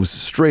cloves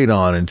straight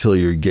on until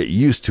you get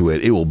used to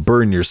it. It will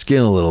burn your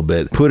skin a little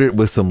bit. Put it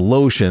with some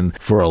lotion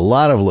for a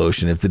lot of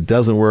lotion. If it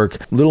doesn't work,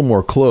 a little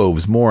more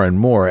cloves, more and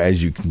more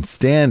as you can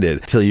stand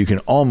it till you can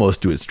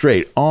almost do it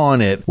straight.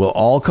 On it will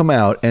all come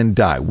out and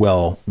die.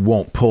 Well,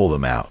 won't pull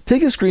them out.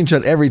 Take a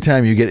screenshot every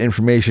time you get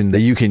information that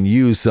you can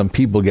use. Some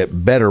people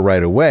get better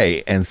right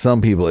away, and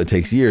some people it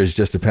takes years.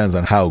 Just depends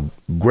on how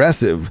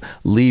aggressive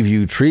leave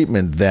you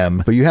treatment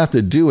them, but you have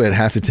to do it,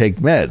 have to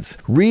take meds.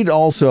 Read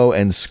also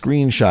and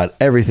screenshot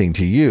everything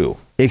to you.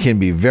 It can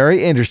be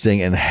very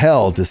interesting and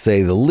hell to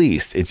say the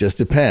least. It just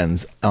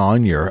depends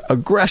on your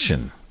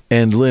aggression."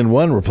 And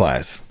Lin1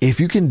 replies, "If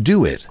you can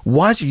do it,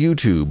 watch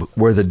YouTube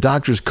where the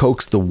doctors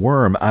coax the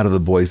worm out of the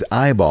boy's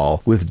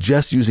eyeball with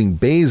just using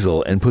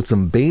basil and put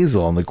some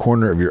basil on the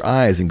corner of your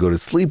eyes and go to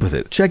sleep with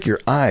it. Check your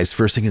eyes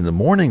first thing in the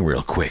morning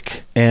real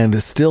quick."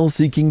 And Still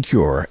Seeking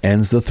Cure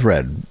ends the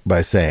thread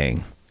by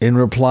saying, in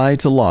reply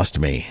to Lost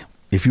Me,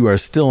 "If you are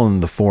still in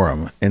the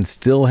forum and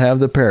still have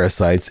the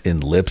parasites in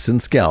lips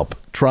and scalp,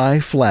 try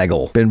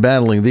Flagel. Been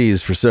battling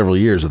these for several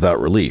years without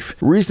relief.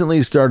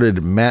 Recently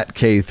started Matt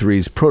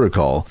K3's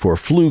protocol for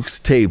flukes,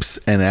 tapes,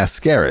 and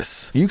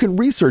ascaris. You can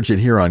research it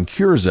here on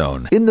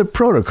CureZone. In the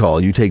protocol,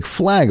 you take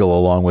Flagel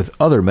along with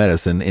other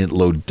medicine in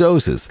low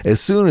doses. As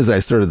soon as I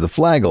started the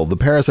Flagel, the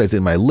parasites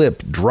in my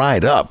lip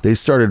dried up. They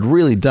started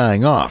really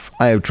dying off.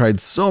 I have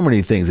tried so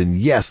many things, and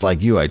yes,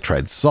 like you, I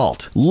tried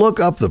salt. Look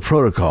up the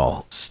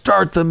protocol,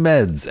 start the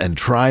meds, and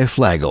try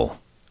Flagel.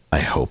 I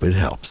hope it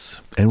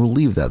helps." And we'll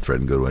leave that thread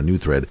and go to a new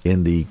thread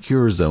in the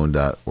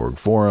curezone.org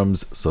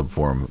forums,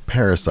 subforum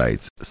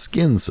Parasites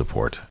Skin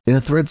Support, in a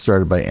thread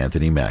started by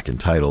Anthony Mack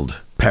entitled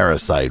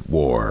Parasite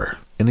War.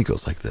 And it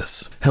goes like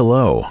this.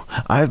 "Hello.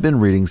 I've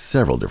been reading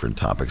several different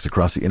topics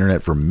across the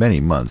internet for many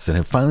months and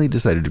have finally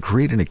decided to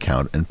create an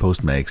account and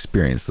post my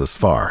experience thus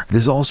far.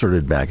 This all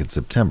started back in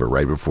September,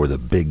 right before the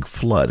big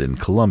flood in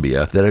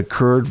Colombia that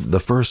occurred the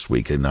first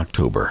week in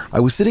October. I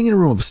was sitting in a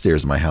room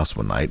upstairs in my house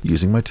one night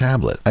using my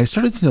tablet. I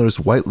started to notice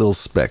white little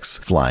specks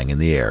flying in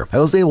the air. I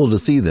was able to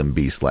see them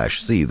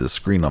B/C. The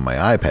screen on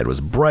my iPad was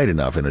bright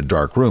enough in a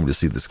dark room to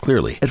see this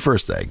clearly. At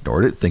first I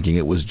ignored it, thinking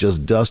it was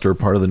just dust or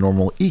part of the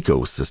normal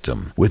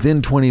ecosystem.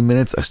 Within 20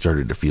 minutes, I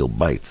started to feel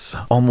bites,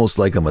 almost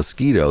like a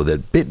mosquito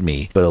that bit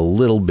me, but a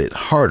little bit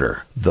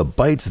harder. The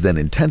bites then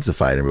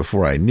intensified, and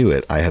before I knew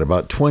it, I had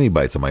about 20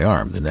 bites on my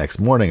arm. The next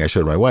morning, I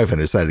showed my wife and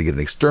I decided to get an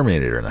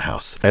exterminator in the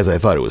house, as I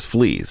thought it was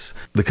fleas.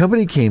 The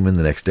company came in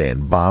the next day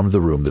and bombed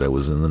the room that I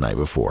was in the night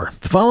before.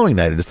 The following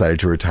night, I decided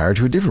to retire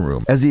to a different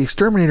room, as the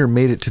exterminator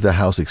made it to the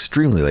house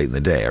extremely late in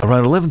the day.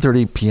 Around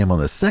 11:30 p.m. on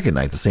the second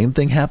night, the same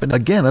thing happened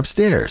again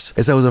upstairs.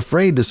 As I was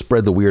afraid to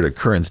spread the weird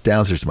occurrence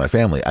downstairs to my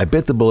family, I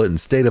bit the bullet and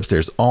stayed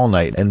upstairs all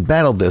night and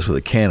battled this with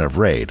a can of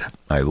Raid.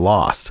 I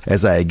lost,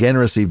 as I again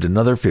received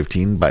another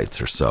 15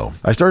 bites or so.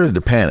 I started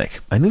to panic.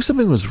 I knew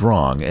something was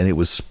wrong, and it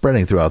was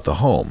spreading throughout the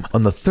home.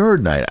 On the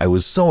third night, I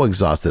was so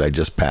exhausted I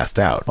just passed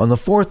out. On the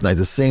fourth night,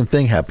 the same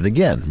thing happened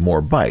again,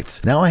 more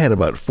bites. Now I had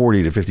about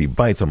 40 to 50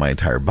 bites on my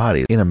entire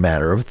body in a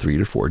matter of 3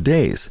 to 4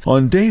 days.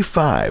 On day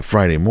 5,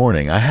 Friday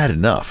morning, I had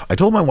enough. I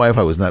told my wife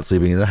I was not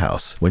sleeping in the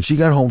house. When she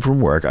got home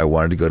from work, I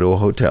wanted to go to a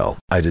hotel.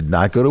 I did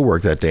not go to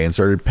work that day and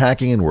started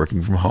packing and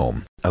working from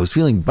home. I was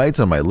feeling bites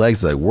on my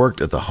legs as I worked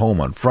at the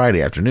home on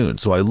Friday afternoon,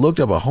 so I looked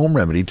up a home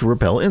remedy to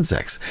repel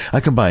insects. I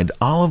combined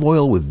olive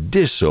oil with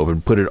dish soap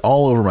and put it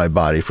all over my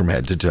body from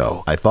head to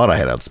toe. I thought I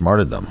had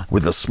outsmarted them.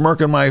 With a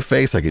smirk on my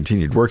face, I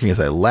continued working as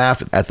I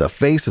laughed at the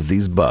face of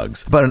these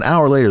bugs. About an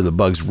hour later, the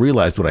bugs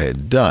realized what I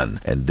had done,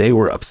 and they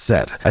were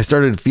upset. I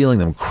started feeling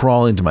them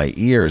crawl into my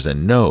ears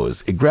and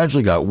nose. It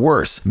gradually got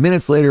worse.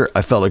 Minutes later,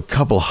 I felt a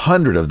couple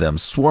hundred of them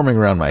swarming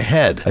around my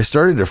head. I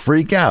started to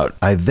freak out.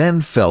 I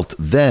then felt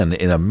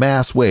in a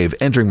mass wave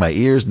entering my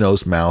ears,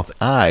 nose, mouth,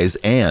 eyes,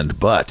 and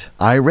butt.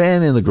 I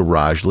ran in the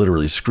garage,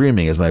 literally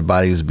screaming as my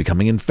body was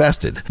becoming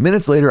infested.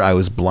 Minutes later, I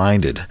was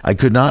blinded. I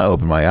could not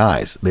open my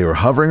eyes. They were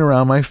hovering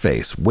around my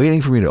face,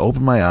 waiting for me to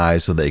open my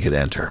eyes so they could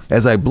enter.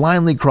 As I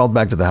blindly crawled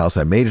back to the house,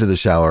 I made it to the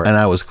shower, and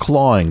I was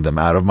clawing them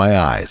out of my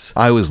eyes.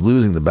 I was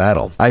losing the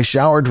battle. I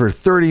showered for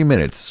 30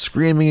 minutes,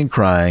 screaming and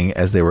crying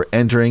as they were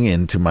entering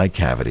into my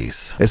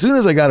cavities. As soon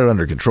as I got it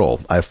under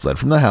control, I fled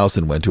from the house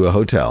and went to a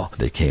hotel.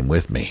 They came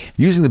with me.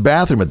 Using the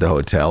bathroom at the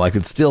hotel, I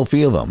could still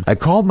feel them. I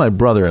called my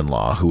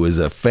brother-in-law, who is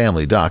a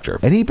family doctor,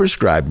 and he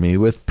prescribed me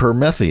with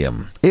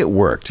permethazine. It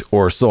worked,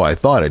 or so I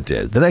thought it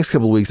did. The next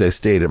couple of weeks I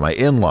stayed at my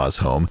in-laws'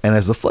 home, and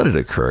as the flood had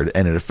occurred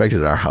and it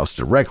affected our house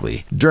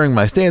directly, during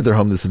my stay at their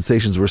home the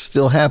sensations were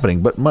still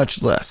happening, but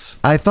much less.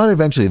 I thought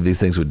eventually these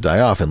things would die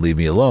off and leave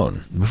me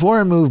alone.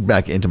 Before I moved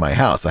back into my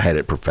house, I had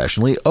it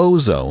professionally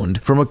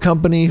ozoned from a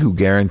company who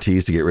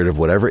guarantees to get rid of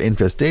whatever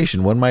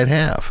infestation one might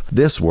have.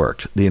 This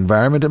worked. The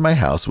environment in my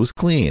house was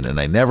clean, and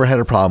I never had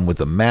a problem with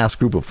the mass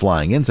group of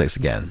flying insects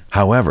again.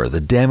 However, the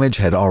damage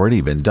had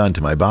already been done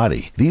to my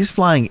body. These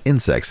flying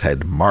insects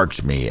had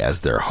marked me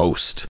as their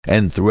host,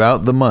 and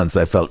throughout the months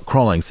I felt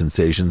crawling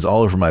sensations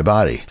all over my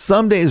body.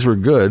 Some days were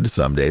good,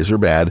 some days were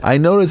bad. I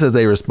noticed that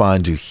they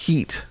respond to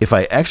heat. If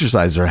I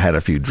exercised or had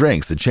a few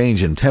drinks, the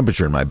change in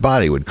temperature in my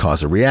body would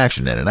cause a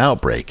reaction and an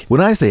outbreak.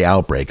 When I say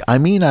outbreak, I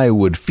mean I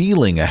would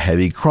feeling a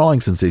heavy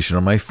crawling sensation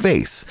on my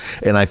face,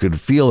 and I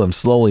could feel them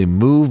slowly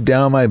move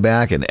down my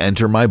back and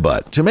enter my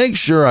butt. To make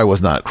sure I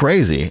was not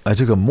crazy, I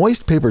took a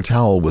moist paper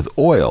towel with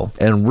oil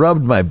and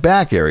rubbed my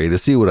back area to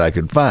see what I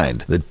could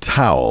find. The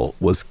towel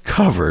was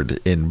covered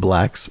in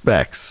black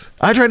specks.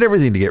 I tried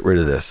everything to get rid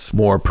of this.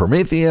 More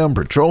permethazine,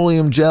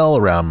 petroleum gel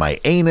around my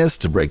anus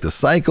to break the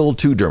cycle,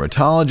 2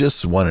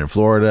 dermatologists, one in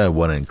Florida,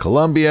 one in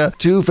Colombia,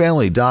 2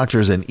 family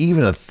doctors, and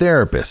even a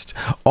therapist.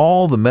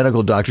 All the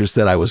medical doctors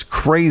said I was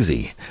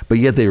crazy, but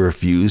yet they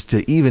refused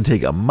to even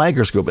take a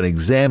microscope and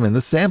examine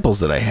the samples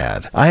that I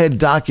had. I had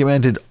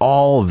documented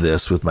all of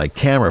this with my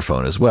camera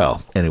phone as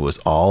well, and it was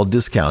all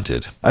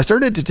discounted. I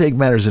started to take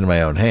matters into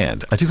my own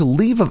hand. I took a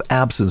leave of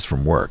absence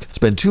from work,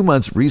 spent 2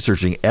 months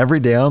researching every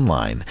day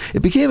online.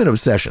 It became an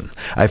obsession.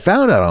 I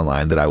found out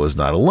online that I was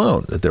not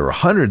alone, that there were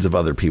hundreds of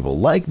other people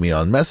like me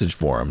on message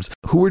forums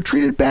who were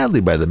treated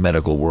badly by the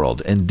medical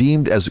world and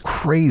deemed as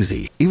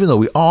crazy, even though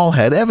we all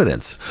had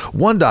evidence.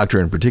 One doctor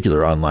in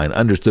particular online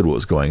understood what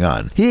was going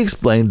on. He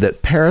explained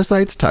that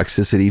parasites,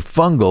 toxicity,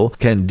 fungal,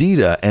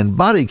 candida, and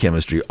body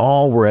chemistry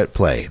all were at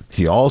play.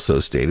 He also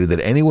stated that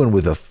anyone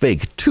with a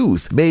fake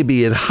tooth may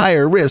be at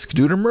higher risk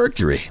due to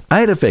mercury. I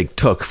had a fake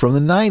tooth from the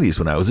 90s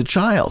when I was a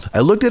child. I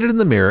looked at it in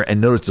the mirror and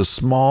noticed a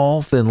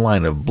small, thin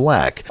line of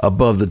black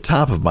above the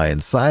top of my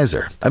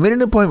incisor. I made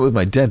an appointment with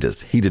my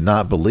dentist. He did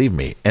not believe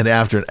me, and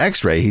after an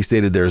x-ray, he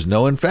stated there is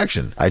no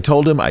infection. I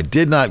told him I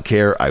did not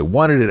care. I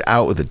wanted it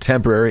out with a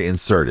temporary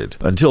inserted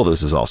until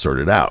this is all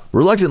sorted out.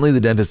 Reluctantly, the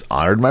dentist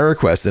honored my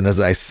request, and as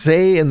I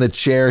say in the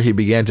chair, he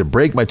began to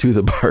break my tooth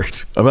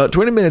apart. About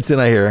 20 minutes in,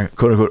 I hear,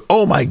 quote unquote,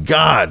 "Oh my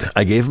God."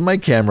 I gave him my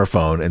camera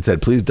phone and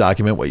said, "Please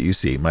document what you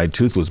see." My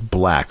tooth was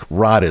black,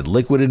 rotted,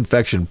 liquid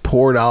infection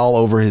poured all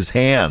over his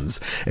hands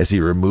as he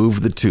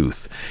removed the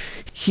tooth.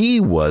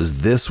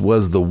 This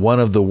was the one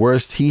of the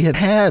worst he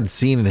had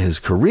seen in his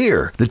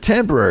career. The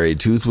temporary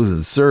tooth was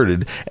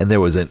inserted, and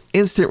there was an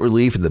instant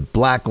relief in the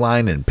black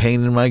line and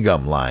pain in my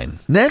gum line.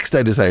 Next,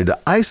 I decided to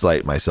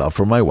isolate myself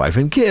from my wife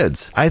and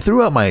kids. I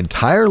threw out my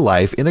entire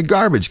life in a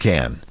garbage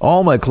can.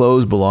 All my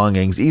clothes,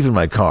 belongings, even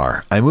my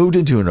car. I moved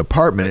into an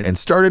apartment and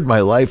started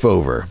my life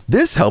over.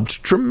 This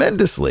helped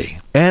tremendously.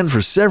 And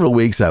for several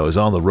weeks, I was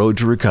on the road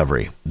to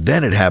recovery.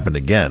 Then it happened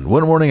again.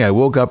 One morning, I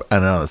woke up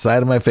and on the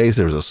side of my face,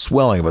 there was a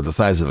swelling about the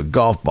size of a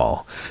golf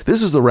ball.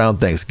 This was around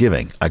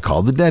Thanksgiving. I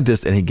called the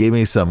dentist and he gave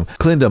me some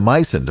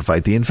clindamycin to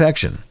fight the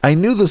infection. I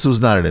knew this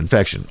was not an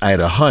infection. I had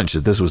a hunch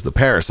that this was the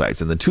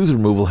parasites and the tooth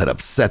removal had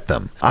upset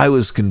them. I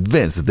was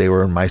convinced that they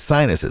were in my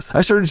sinuses.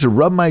 I started to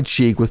rub my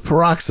cheek with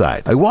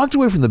peroxide. I walked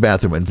away from the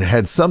bathroom and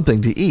had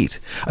something to eat.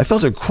 I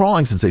felt a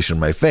crawling sensation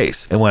in my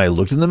face, and when I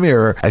looked in the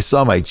mirror, I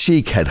saw my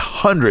cheek had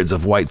hundreds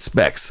of white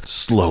specks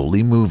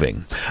slowly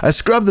moving. I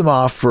scrubbed them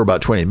off for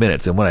about 20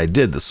 minutes, and when I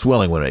did, the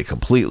swelling went away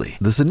completely.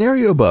 The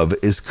scenario above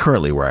is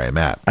currently where I am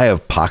at. I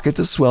have pockets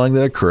of swelling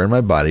that occur in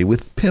my body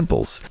with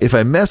pimples. If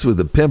I mess with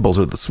the pimples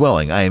or the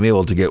swelling, I am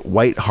able to get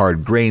white,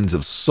 hard grains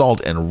of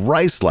salt and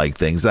rice-like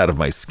things out of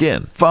my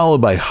skin,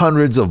 followed by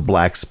hundreds of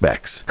black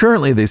specks.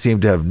 Currently, they seem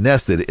to have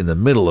nested in the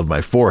middle of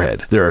my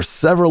forehead. There are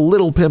several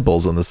little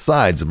pimples on the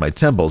sides of my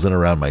temples and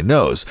around my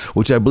nose,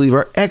 which I believe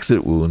are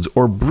exit wounds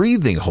or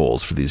breathing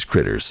holes for these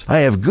critters. I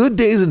have good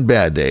days and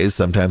bad days.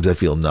 Sometimes I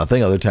feel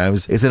nothing, other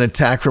times it's an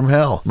attack from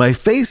hell. My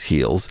face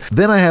heals,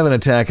 then I have an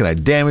attack and I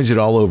damage it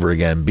all over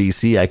again.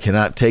 BC, I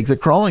cannot take the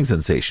crawling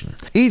sensation.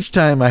 Each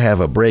time I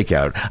have a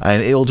breakout, I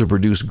am able to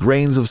produce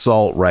grains of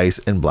salt, rice,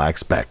 and black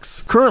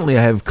specks. Currently,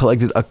 I have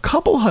collected a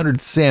couple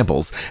hundred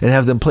samples and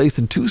have them placed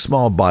in 2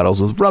 small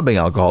bottles with rubbing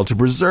alcohol to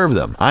preserve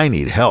them. I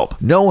need help.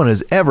 No one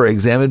has ever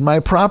examined my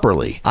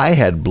properly. I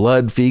had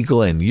blood,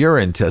 fecal, and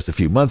urine tests a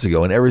few months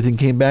ago and everything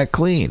came back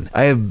clean.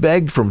 I have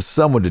begged from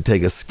someone to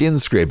take a skin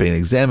scraping and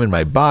examine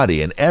my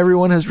body, and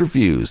everyone has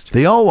refused.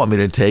 They all want me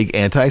to take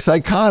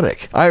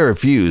antipsychotic. I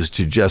refuse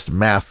to just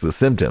mask the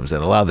symptoms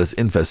and allow this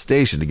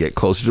infestation to get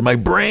closer to my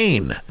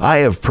brain. I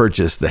have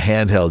purchased the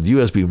handheld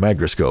USB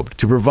microscope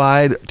to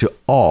provide to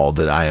all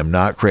that I am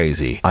not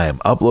crazy. I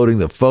am uploading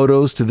the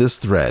photos to this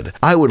thread.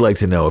 I would like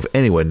to know if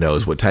anyone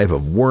knows what type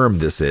of worm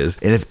this is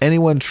and if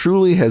anyone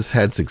truly has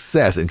had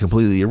success in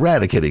completely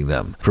eradicating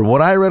them. From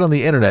what I read on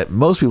the internet,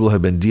 most people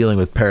have been dealing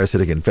with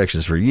parasitic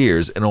infections for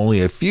years and only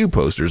a few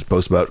posters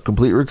post about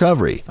complete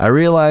recovery. I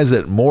realize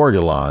that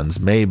Morgellons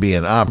may be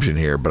an option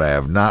here, but I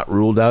have not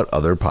ruled out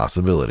other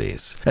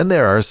possibilities. And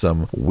there are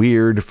some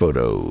weird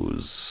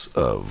photos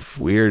of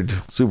weird,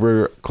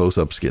 super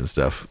close-up skin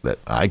stuff that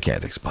I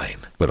can't explain,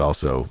 but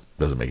also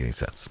doesn't make any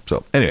sense.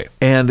 So anyway,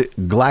 and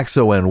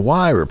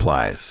GlaxoNY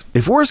replies,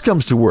 if worse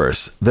comes to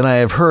worse, then I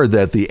have heard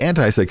that the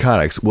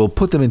antipsychotics will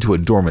put them into a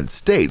dormant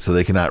state so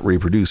they cannot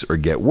reproduce or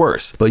get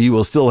worse, but you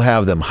will still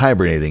have them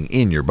hibernating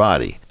in your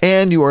body.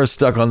 And you are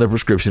stuck on the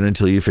prescription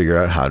until you figure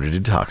out how to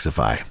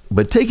detoxify.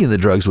 But taking the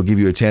drugs will give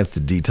you a chance to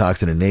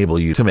detox and enable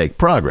you to make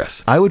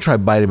progress. I would try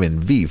vitamin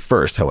V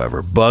first,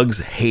 however. Bugs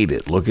hate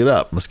it. Look it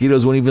up.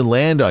 Mosquitoes won't even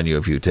land on you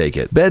if you take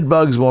it. Bed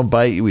bugs won't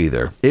bite you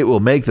either. It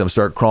will make them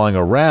start crawling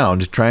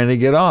around trying to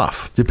get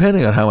off.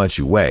 Depending on how much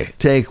you weigh,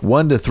 take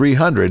 1 to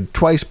 300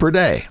 twice per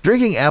day.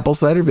 Drinking apple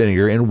cider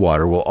vinegar in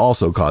water will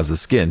also cause the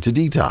skin to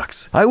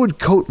detox. I would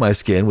coat my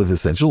skin with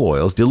essential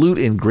oils, dilute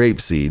in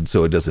grapeseed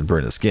so it doesn't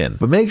burn the skin,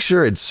 but make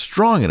sure it's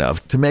strong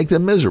enough to make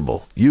them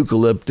miserable.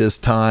 Eucalyptus,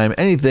 thyme,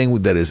 anything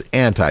that is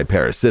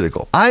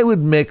anti-parasitical. I would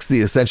mix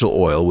the essential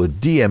oil with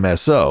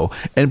DMSO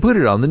and put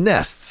it on the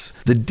nests.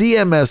 The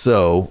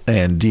DMSO,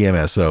 and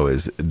DMSO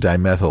is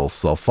dimethyl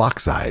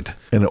sulfoxide,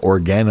 an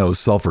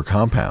organosulfur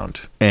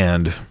compound.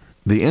 And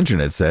the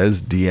internet says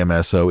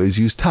DMSO is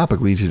used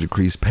topically to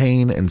decrease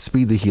pain and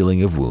speed the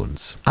healing of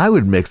wounds. I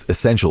would mix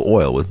essential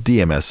oil with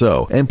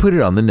DMSO and put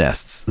it on the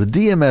nests. The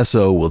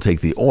DMSO will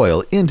take the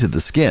oil into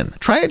the skin.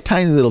 Try a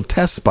tiny little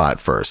test spot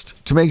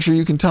first to make sure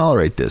you can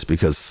tolerate this,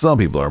 because some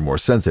people are more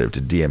sensitive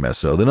to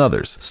DMSO than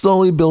others.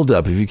 Slowly build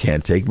up if you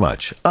can't take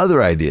much.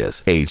 Other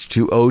ideas: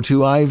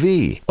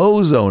 H2O2 IV,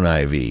 Ozone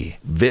IV,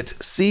 Vit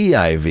C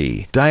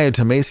IV,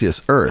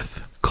 Diatomaceous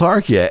earth,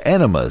 Clarkia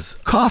enemas,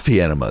 coffee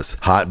enemas,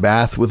 hot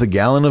bath with a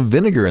gallon of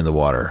vinegar in the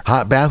water,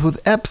 hot bath with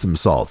Epsom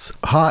salts,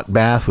 hot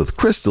bath with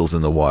crystals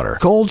in the water,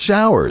 cold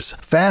showers,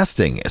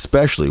 fasting,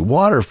 especially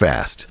water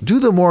fast, do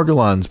the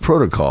Morgellons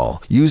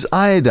protocol, use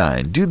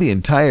iodine, do the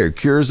entire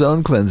Cure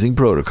Zone cleansing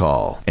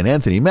protocol. And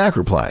Anthony Mack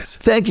replies,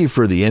 thank you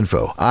for the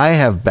info. I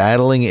have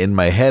battling in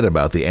my head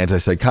about the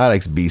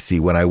antipsychotics, BC.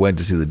 When I went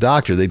to see the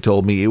doctor, they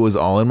told me it was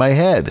all in my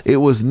head. It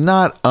was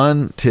not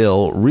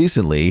until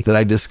recently that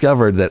I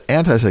discovered that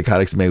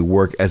antipsychotics may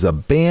work as a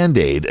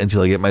band-aid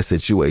until I get my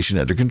situation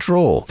under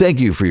control.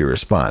 Thank you for your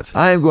response.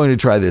 I am going to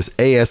try this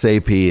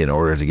ASAP in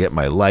order to get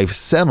my life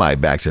semi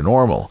back to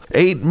normal.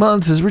 8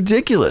 months is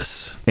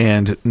ridiculous.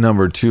 And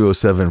number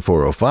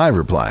 207405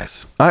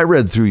 replies, I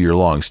read through your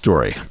long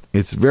story.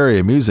 It's very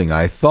amusing.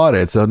 I thought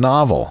it's a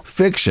novel.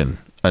 Fiction.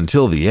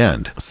 until the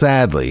end.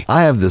 Sadly,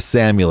 I have the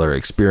Samular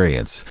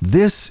experience.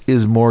 This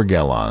is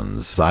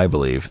Morgellons, I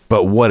believe.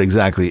 But what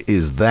exactly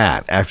is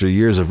that? After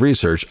years of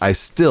research, I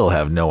still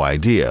have no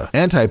idea.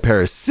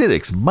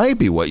 Antiparasitics might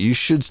be what you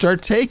should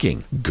start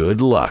taking.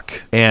 Good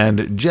luck.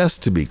 And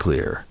just to be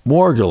clear,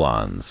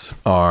 Morgellons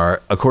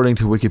are, according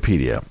to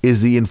Wikipedia,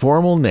 is the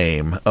informal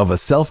name of a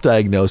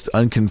self-diagnosed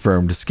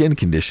unconfirmed skin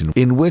condition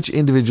in which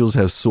individuals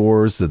have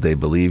sores that they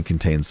believe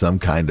contain some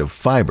kind of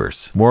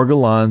fibers.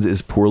 Morgellons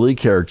is poorly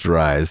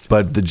characterized,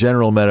 but the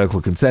general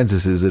medical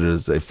consensus is it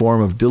is a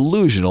form of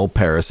delusional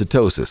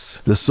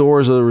parasitosis. The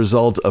sores are the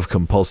result of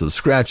compulsive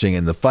scratching,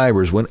 and the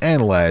fibers, when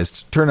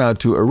analyzed, turn out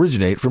to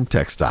originate from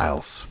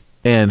textiles.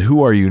 And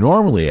who are you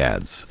normally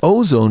ads?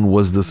 Ozone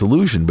was the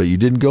solution, but you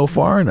didn't go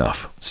far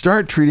enough.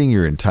 Start treating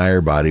your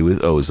entire body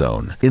with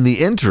ozone. In the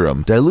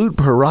interim, dilute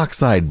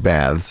peroxide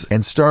baths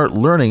and start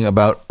learning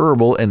about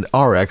herbal and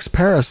RX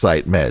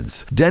parasite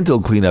meds. Dental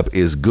cleanup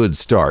is good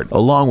start,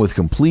 along with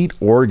complete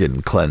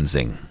organ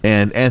cleansing.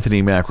 And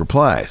Anthony Mack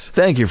replies,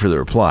 "Thank you for the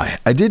reply.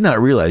 I did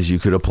not realize you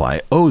could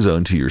apply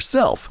ozone to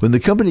yourself. When the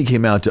company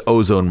came out to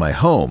ozone my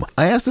home,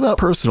 I asked about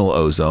personal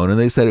ozone and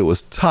they said it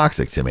was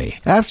toxic to me.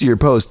 After your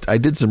post, I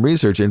did some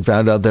research and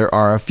found out there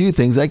are a few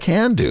things I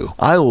can do.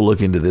 I will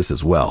look into this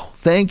as well.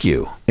 Thank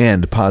you."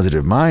 And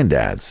Positive Mind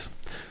adds,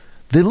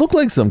 "They look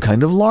like some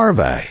kind of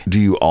larvae. Do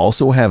you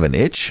also have an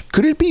itch?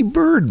 Could it be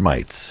bird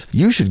mites?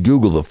 You should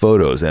Google the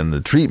photos and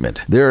the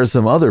treatment. There are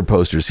some other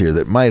posters here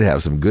that might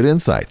have some good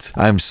insights.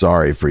 I'm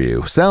sorry for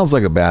you. Sounds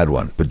like a bad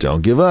one, but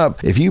don't give up.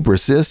 If you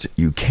persist,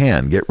 you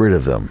can get rid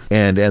of them."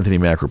 And Anthony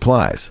Mack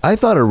replies, "I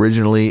thought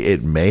originally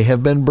it may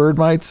have been bird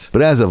mites,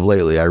 but as of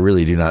lately, I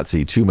really do not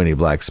see too many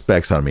black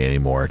specks on me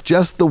anymore.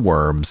 Just the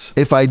worms.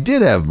 If I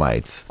did have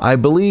mites, I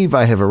believe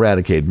I have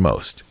eradicated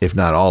most, if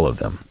not all of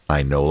them.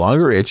 I no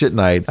longer itch at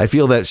night. I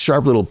feel that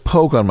sharp little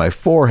poke on my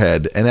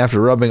forehead, and after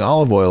rubbing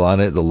olive oil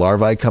on it, the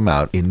larvae come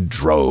out in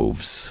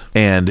droves."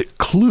 And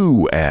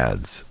Clue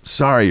adds,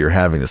 "Sorry you're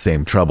having the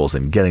same troubles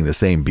and getting the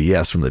same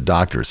BS from the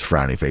doctors,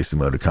 frowny face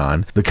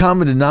emoticon. The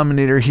common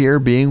denominator here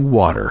being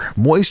water.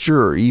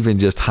 Moisture or even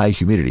just high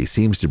humidity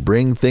seems to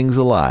bring things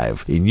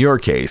alive. In your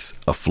case,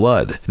 a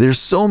flood. There's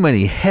so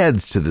many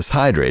heads to this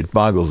hydrate,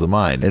 boggles the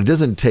mind, and it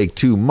doesn't take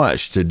too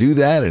much to do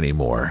that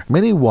anymore.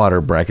 Many water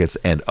brackets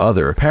and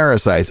other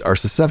parasites are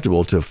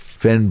susceptible to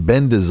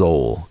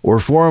fenbendazole or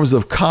forms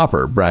of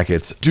copper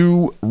brackets.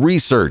 Do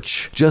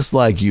research, just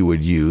like you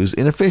would use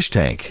in a fish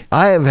tank.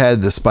 I have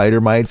had the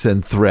spider mites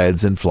and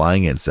threads and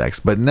flying insects,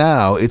 but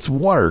now it's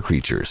water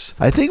creatures.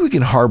 I think we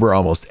can harbor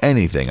almost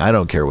anything. I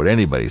don't care what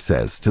anybody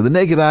says. To the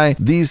naked eye,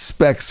 these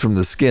specks from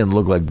the skin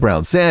look like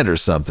brown sand or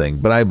something,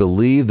 but I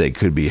believe they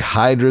could be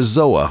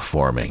hydrozoa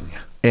forming."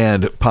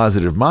 And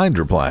Positive Mind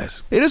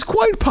replies, "It is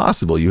quite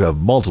possible you have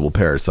multiple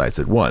parasites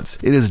at once.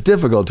 It is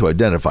difficult to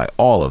identify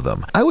all of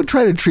them. I would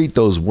try to treat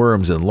those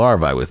worms and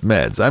larvae with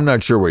meds. I'm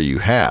not sure where you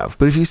have,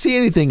 but if you see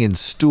anything in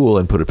stool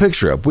and put a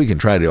picture up, we can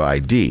try to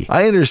ID.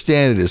 I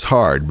understand it is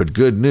hard, but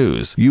good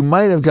news. You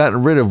might have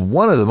gotten rid of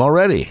one of them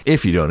already,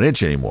 if you don't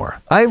itch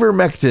anymore.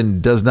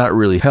 Ivermectin does not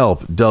really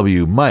help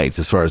W mites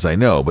as far as I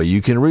know, but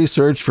you can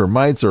research for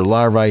mites or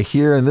larvae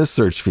here in this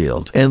search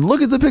field, and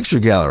look at the picture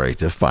gallery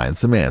to find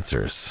some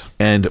answers."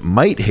 And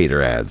Mite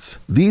Hater adds,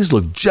 "These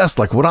look just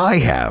like what I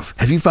have.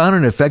 Have you found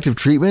an effective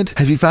treatment?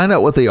 Have you found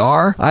out what they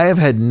are? I have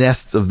had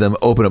nests of them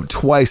open up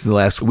twice in the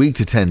last week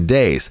to 10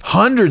 days.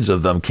 Hundreds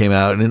of them came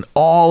out in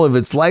all of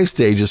its life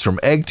stages from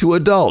egg to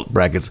adult,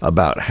 brackets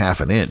about half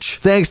an inch.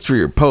 Thanks for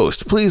your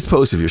post. Please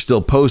post if you're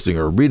still posting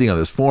or reading on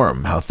this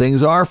forum how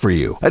things are for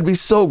you. I'd be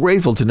so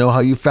grateful to know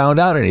how you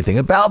found out anything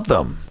about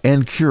them."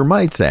 And Cure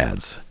Mites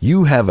adds,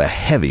 "You have a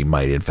heavy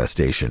mite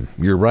infestation.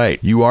 You're right.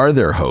 You are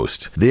their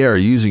host. They are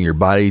using your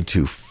body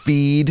to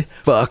feed,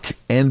 fuck,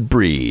 and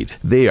breed.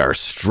 They are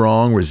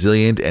strong,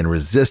 resilient, and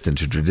resistant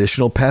to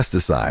traditional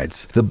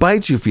pesticides. The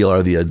bites you feel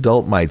are the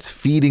adult mites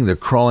feeding. The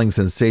crawling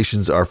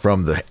sensations are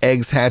from the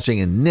eggs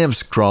hatching and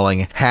nymphs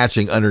crawling,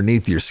 hatching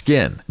underneath your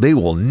skin. They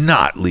will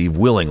not leave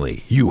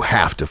willingly. You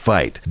have to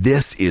fight.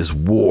 This is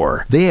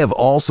war. They have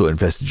also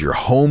infested your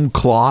home,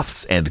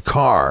 cloths, and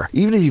car.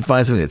 Even if you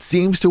find something that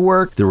seems to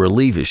work, the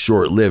relief is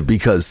short-lived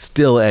because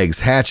still eggs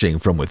hatching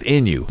from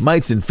within you.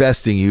 Mites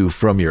infesting you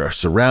from your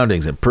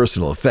surroundings and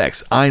personal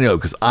effects. I know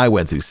because I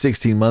went through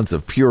 16 months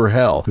of pure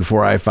hell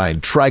before I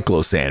find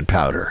triclosan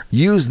powder.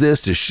 Use this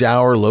to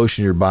shower,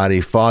 lotion your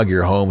body, fog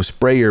your home,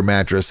 spray your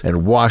mattress,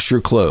 and wash your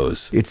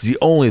clothes. It's the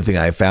only thing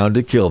I found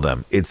to kill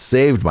them. It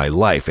saved my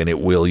life, and it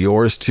will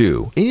yours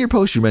too." In your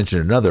post, you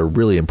mentioned another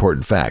really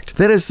important fact.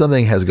 That is,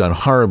 something has gone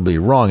horribly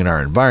wrong in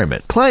our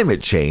environment.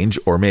 Climate change,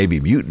 or maybe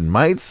mutant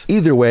mites.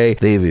 Either way,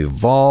 they've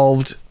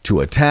evolved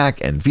to attack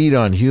and feed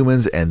on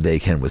humans, and they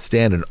can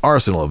withstand an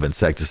arsenal of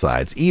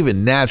insecticides,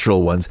 even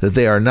natural ones that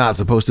they are not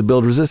supposed to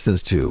build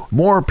resistance to.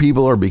 More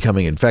people are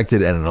becoming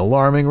infected at an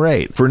alarming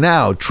rate. For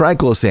now,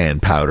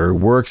 triclosan powder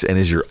works and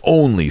is your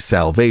only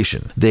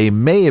salvation. They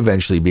may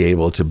eventually be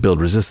able to build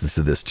resistance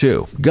to this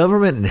too.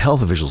 Government and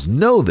health officials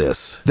know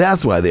this.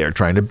 That's why they are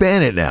trying to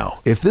ban it now.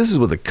 If this is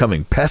what the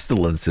coming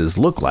pestilences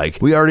look like,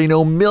 we already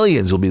know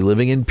millions will be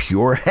living in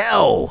pure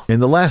hell.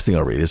 And the last thing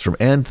I'll read is from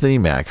Anthony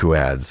Mack, who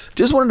adds,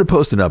 just wanted to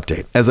post an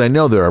update, as I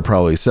know there are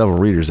probably several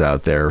readers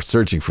out there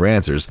searching for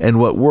answers and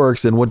what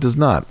works and what does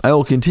not. I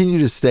will continue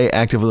to stay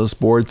active on this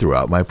board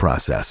throughout my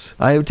process.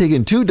 I have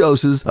taken 2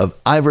 doses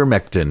of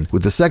ivermectin,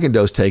 with the second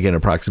dose taken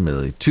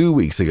approximately 2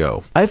 weeks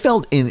ago. I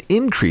felt an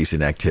increase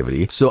in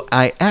activity, so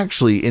I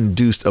actually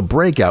induced a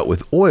breakout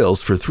with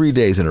oils for 3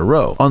 days in a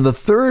row. On the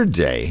 3rd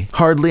day,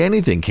 hardly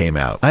anything came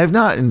out. I have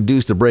not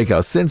induced a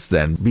breakout since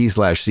then.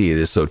 B/C, it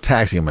is so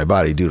taxing on my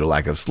body due to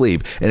lack of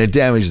sleep, and it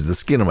damages the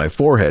skin on my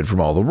forehead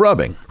from all the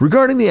rubbing.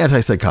 Regarding the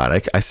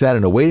antipsychotic, I sat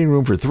in a waiting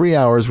room for 3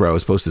 hours where I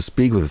was supposed to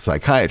speak with a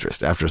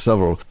psychiatrist. After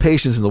several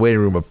patients in the waiting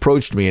room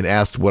approached me and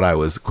asked what I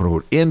was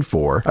quote-unquote in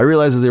for, I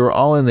realized that they were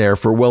all in there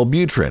for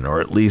Wellbutrin, or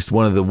at least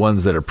one of the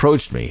ones that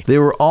approached me. They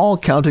were all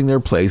counting their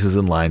places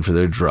in line for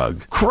their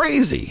drug.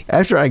 Crazy!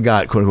 After I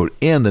got quote-unquote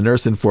in, the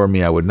nurse informed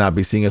me I would not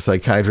be seeing a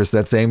psychiatrist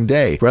that same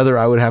day. Rather,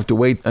 I would have to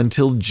wait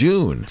until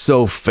June.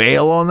 So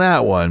fail on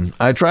that one.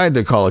 I tried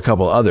to call a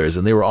couple others,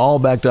 and they were all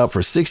backed up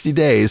for 60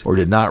 days or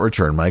did not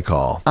return my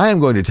call. I am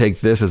going to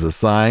take this as a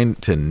sign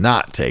to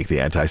not take the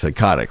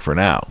antipsychotic for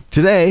now.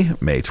 Today,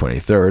 May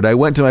 23rd, I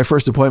went to my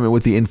first appointment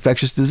with the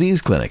infectious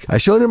disease clinic. I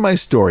showed him my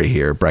story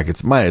here,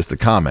 brackets minus the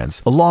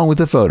comments, along with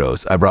the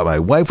photos. I brought my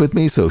wife with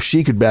me so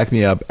she could back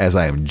me up, as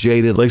I am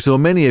jaded like so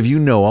many of you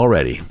know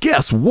already.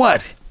 Guess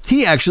what?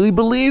 He actually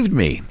believed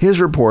me. His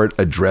report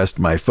addressed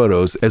my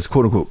photos as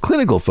quote-unquote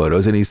clinical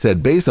photos, and he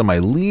said based on my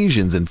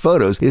lesions and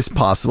photos, it's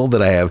possible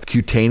that I have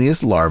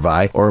cutaneous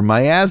larvae or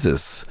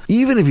myiasis.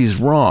 Even if he's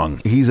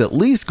wrong, he's at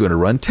least going to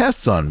run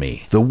tests on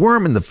me. The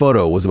worm in the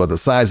photo was about the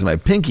size of my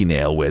pinky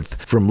nail width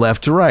from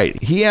left to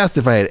right. He asked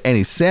if I had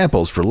any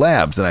samples for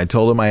labs, and I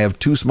told him I have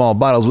 2 small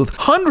bottles with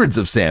hundreds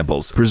of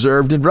samples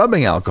preserved in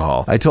rubbing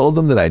alcohol. I told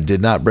him that I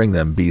did not bring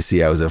them,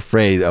 BC. I was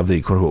afraid of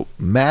the quote-unquote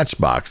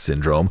matchbox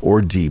syndrome,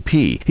 or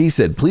DP. He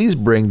said, please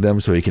bring them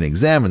so he can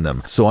examine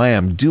them. So I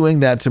am doing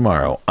that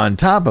tomorrow. On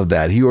top of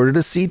that, he ordered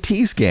a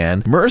CT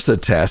scan,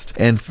 MRSA test,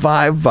 and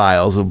 5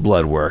 vials of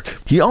blood work.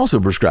 He also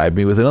prescribed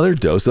me with another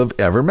dose of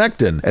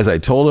ivermectin, as I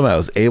told him I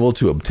was able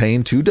to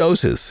obtain 2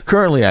 doses.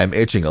 Currently, I'm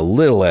itching a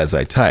little as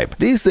I type.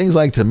 These things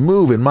like to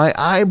move in my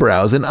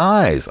eyebrows and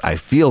eyes. I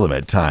feel them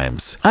at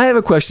times. I have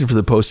a question for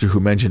the poster who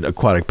mentioned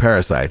aquatic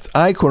parasites.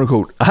 I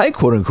quote-unquote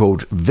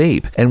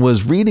vape and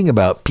was reading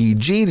about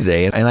PG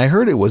today, and I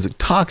heard it was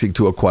toxic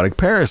to aquatic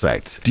parasites.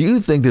 Do you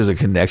think there's a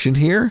connection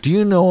here? Do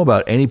you know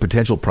about any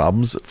potential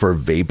problems for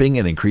vaping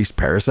and increased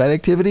parasite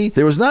activity?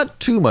 There was not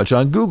too much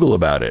on Google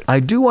about it. I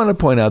do want to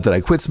point out that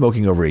I quit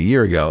smoking over a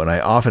year ago, and I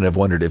often have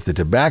wondered if the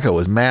tobacco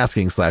was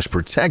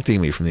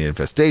masking/protecting me from the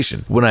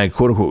infestation. When I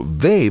quote-unquote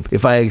vape,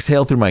 if I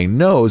exhale through my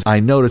nose,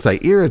 I notice I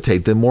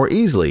irritate them more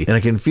easily, and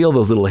I can feel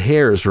those little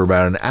hairs for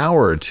about an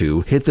hour or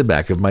two hit the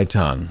back of my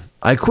tongue.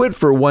 I quit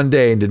for 1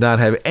 day and did not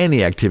have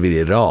any activity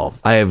at all.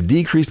 I have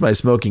decreased my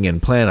smoking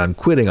and plan on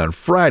quitting on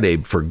Friday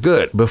for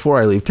good before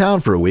I leave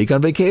town for a week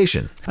on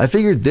vacation. I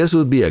figured this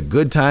would be a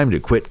good time to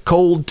quit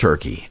cold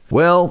turkey.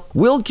 Well,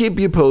 we'll keep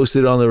you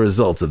posted on the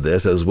results of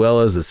this, as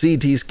well as the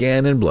CT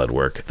scan and blood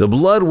work. The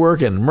blood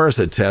work and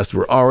MRSA tests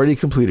were already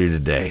completed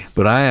today,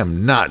 but I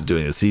am not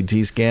doing the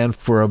CT scan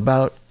for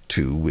about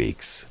 2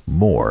 weeks.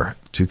 More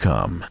to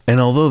come.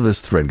 And although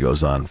this thread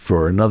goes on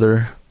for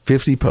another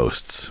 50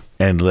 posts,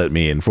 and let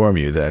me inform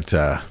you that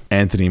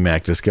Anthony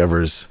Mack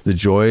discovers the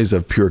joys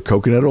of pure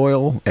coconut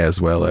oil,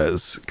 as well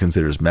as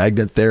considers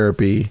magnet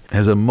therapy,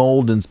 has a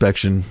mold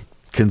inspection,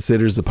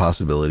 considers the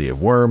possibility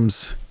of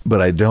worms,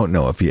 but I don't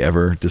know if he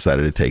ever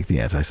decided to take the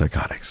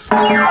antipsychotics.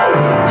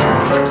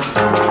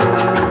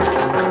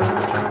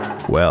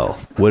 Well,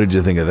 what did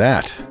you think of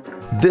that?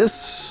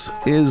 This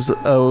is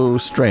a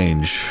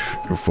strange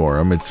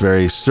forum. It's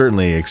very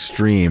certainly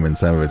extreme in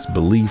some of its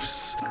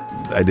beliefs.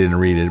 I didn't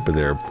read it, but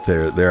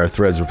there are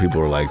threads where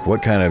people are like,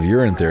 what kind of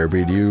urine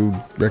therapy do you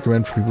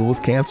recommend for people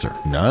with cancer?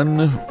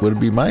 None would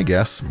be my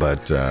guess,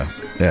 but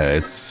yeah,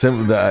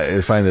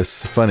 I find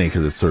this funny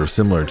because it's sort of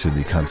similar to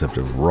the concept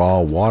of raw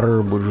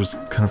water, which was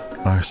kind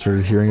of I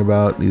started hearing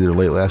about either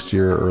late last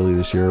year or early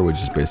this year, which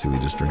is basically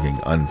just drinking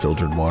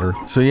unfiltered water.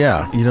 So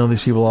yeah,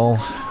 these people all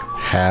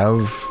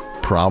have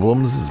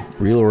problems,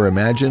 real or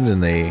imagined,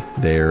 and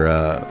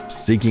they're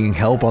seeking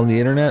help on the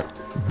internet.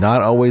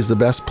 Not always the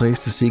best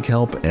place to seek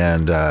help.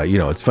 And,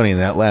 it's funny in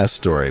that last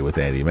story with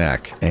Andy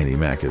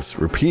Mack is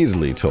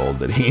repeatedly told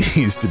that he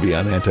needs to be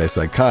on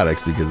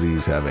antipsychotics because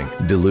he's having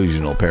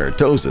delusional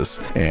paratosis.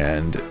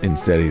 And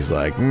instead he's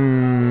like,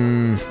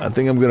 I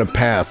think I'm going to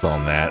pass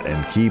on that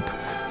and keep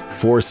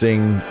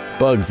forcing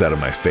bugs out of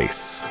my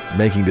face,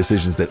 making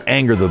decisions that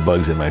anger the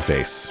bugs in my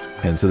face.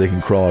 and so they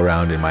can crawl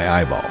around in my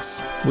eyeballs,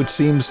 which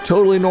seems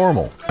totally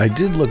normal. I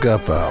did look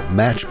up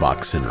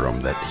Matchbox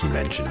syndrome that he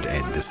mentioned,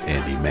 and this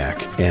Andy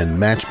Mack. And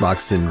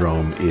Matchbox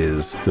syndrome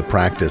is the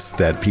practice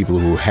that people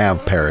who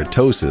have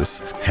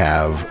paratosis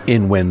have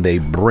in when they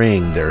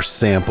bring their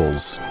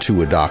samples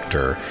to a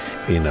doctor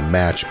in a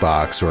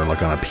matchbox or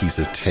like on a piece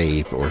of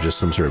tape or just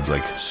some sort of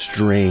like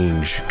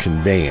strange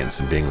conveyance,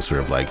 and being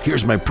sort of like,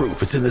 here's my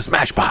proof, it's in this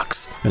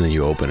matchbox. And then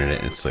you open it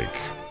and it's like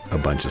a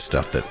bunch of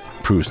stuff that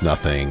proves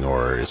nothing,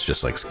 or it's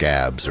just like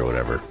scabs or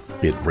whatever.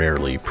 It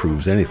rarely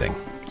proves anything.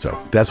 So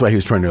that's why he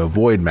was trying to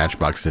avoid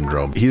Matchbox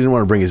syndrome. He didn't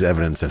want to bring his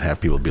evidence and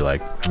have people be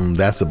like,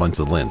 that's a bunch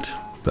of lint.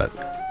 But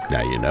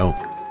now you know.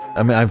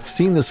 I mean, I've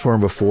seen this form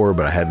before,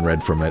 but I hadn't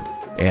read from it.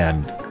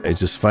 And it's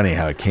just funny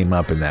how it came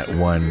up in that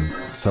one,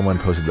 someone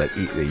posted that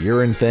the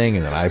urine thing,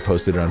 and then I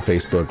posted it on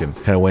Facebook and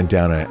kind of went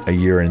down a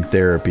urine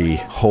therapy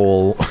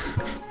hole,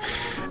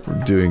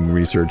 doing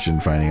research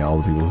and finding all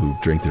the people who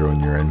drink their own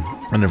urine.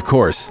 And of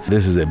course,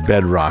 this is a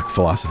bedrock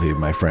philosophy of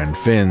my friend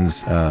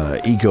Finn's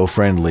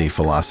eco-friendly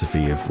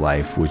philosophy of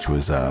life, which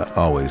was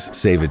always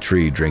save a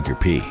tree, drink your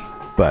pee.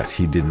 But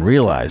he didn't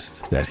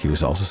realize that he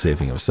was also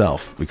saving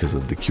himself because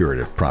of the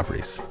curative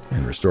properties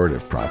and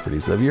restorative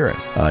properties of urine.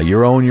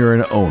 Your own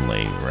urine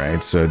only,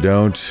 right? So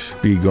don't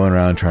be going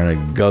around trying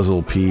to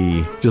guzzle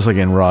pee, just like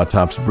in Raw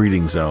Top's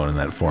breeding zone in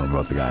that forum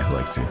about the guy who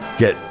likes to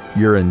get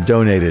urine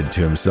donated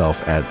to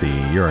himself at the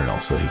urinal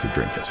so he could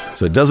drink it.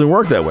 So it doesn't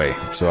work that way.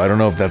 So I don't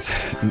know if that's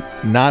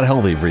not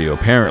healthy for you.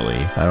 Apparently,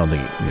 I don't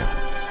think,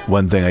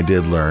 One thing I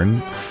did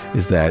learn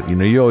is that,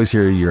 you always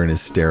hear urine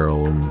is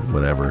sterile and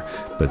whatever,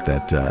 but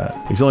that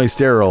it's only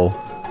sterile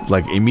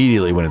like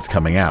immediately when it's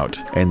coming out.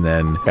 And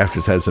then after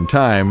it's had some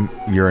time,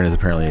 urine is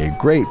apparently a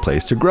great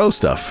place to grow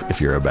stuff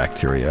if you're a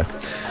bacteria.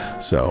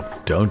 So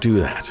don't do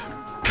that.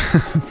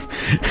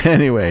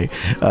 Anyway,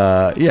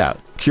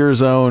 Cure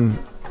Zone.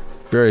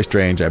 Very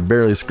strange. I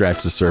barely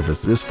scratched the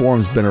surface. This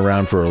forum's been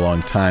around for a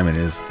long time and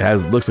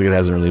looks like it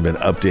hasn't really been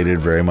updated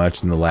very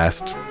much in the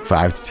last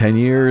 5 to 10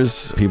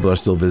 years. People are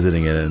still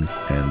visiting it and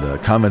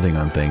commenting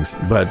on things.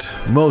 But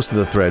most of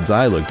the threads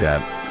I looked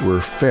at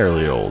were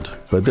fairly old.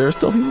 But there are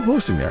still people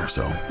posting there,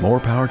 so more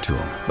power to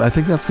them. But I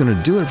think that's going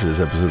to do it for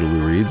this episode of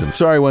Lou Reads. I'm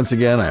sorry once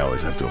again, I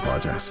always have to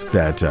apologize,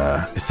 that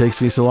it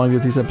takes me so long to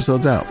get these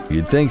episodes out.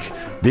 You'd think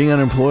being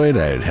unemployed,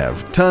 I'd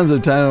have tons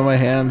of time on my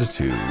hand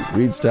to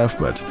read stuff,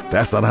 but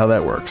that's not how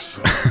that works.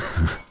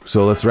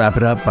 So let's wrap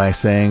it up by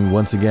saying,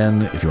 once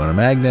again, if you want a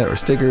magnet or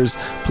stickers,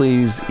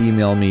 please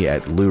email me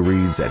at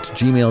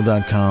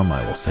loureads@gmail.com.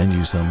 I will send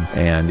you some.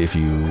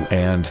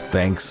 And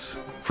thanks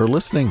for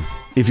listening.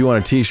 If you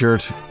want a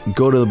t-shirt,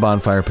 go to the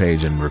Bonfire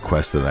page and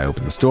request that I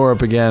open the store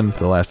up again.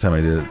 The last time I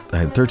did it, I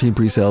had 13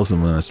 pre-sales,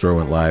 and when the store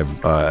went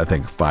live, I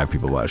think 5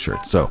 people bought a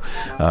shirt. So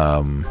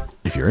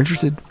if you're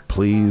interested,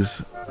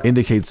 please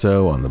indicate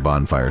so on the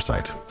Bonfire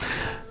site.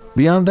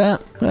 Beyond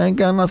that, I ain't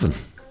got nothing.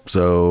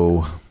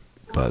 So,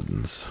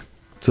 buttons.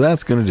 So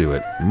that's going to do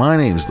it. My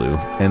name's Lou,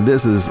 and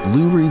this is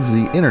Lou Reads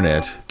the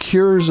Internet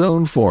Cure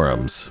Zone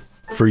Forums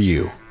for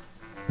you.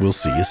 We'll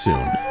see you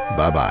soon.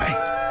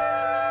 Bye-bye.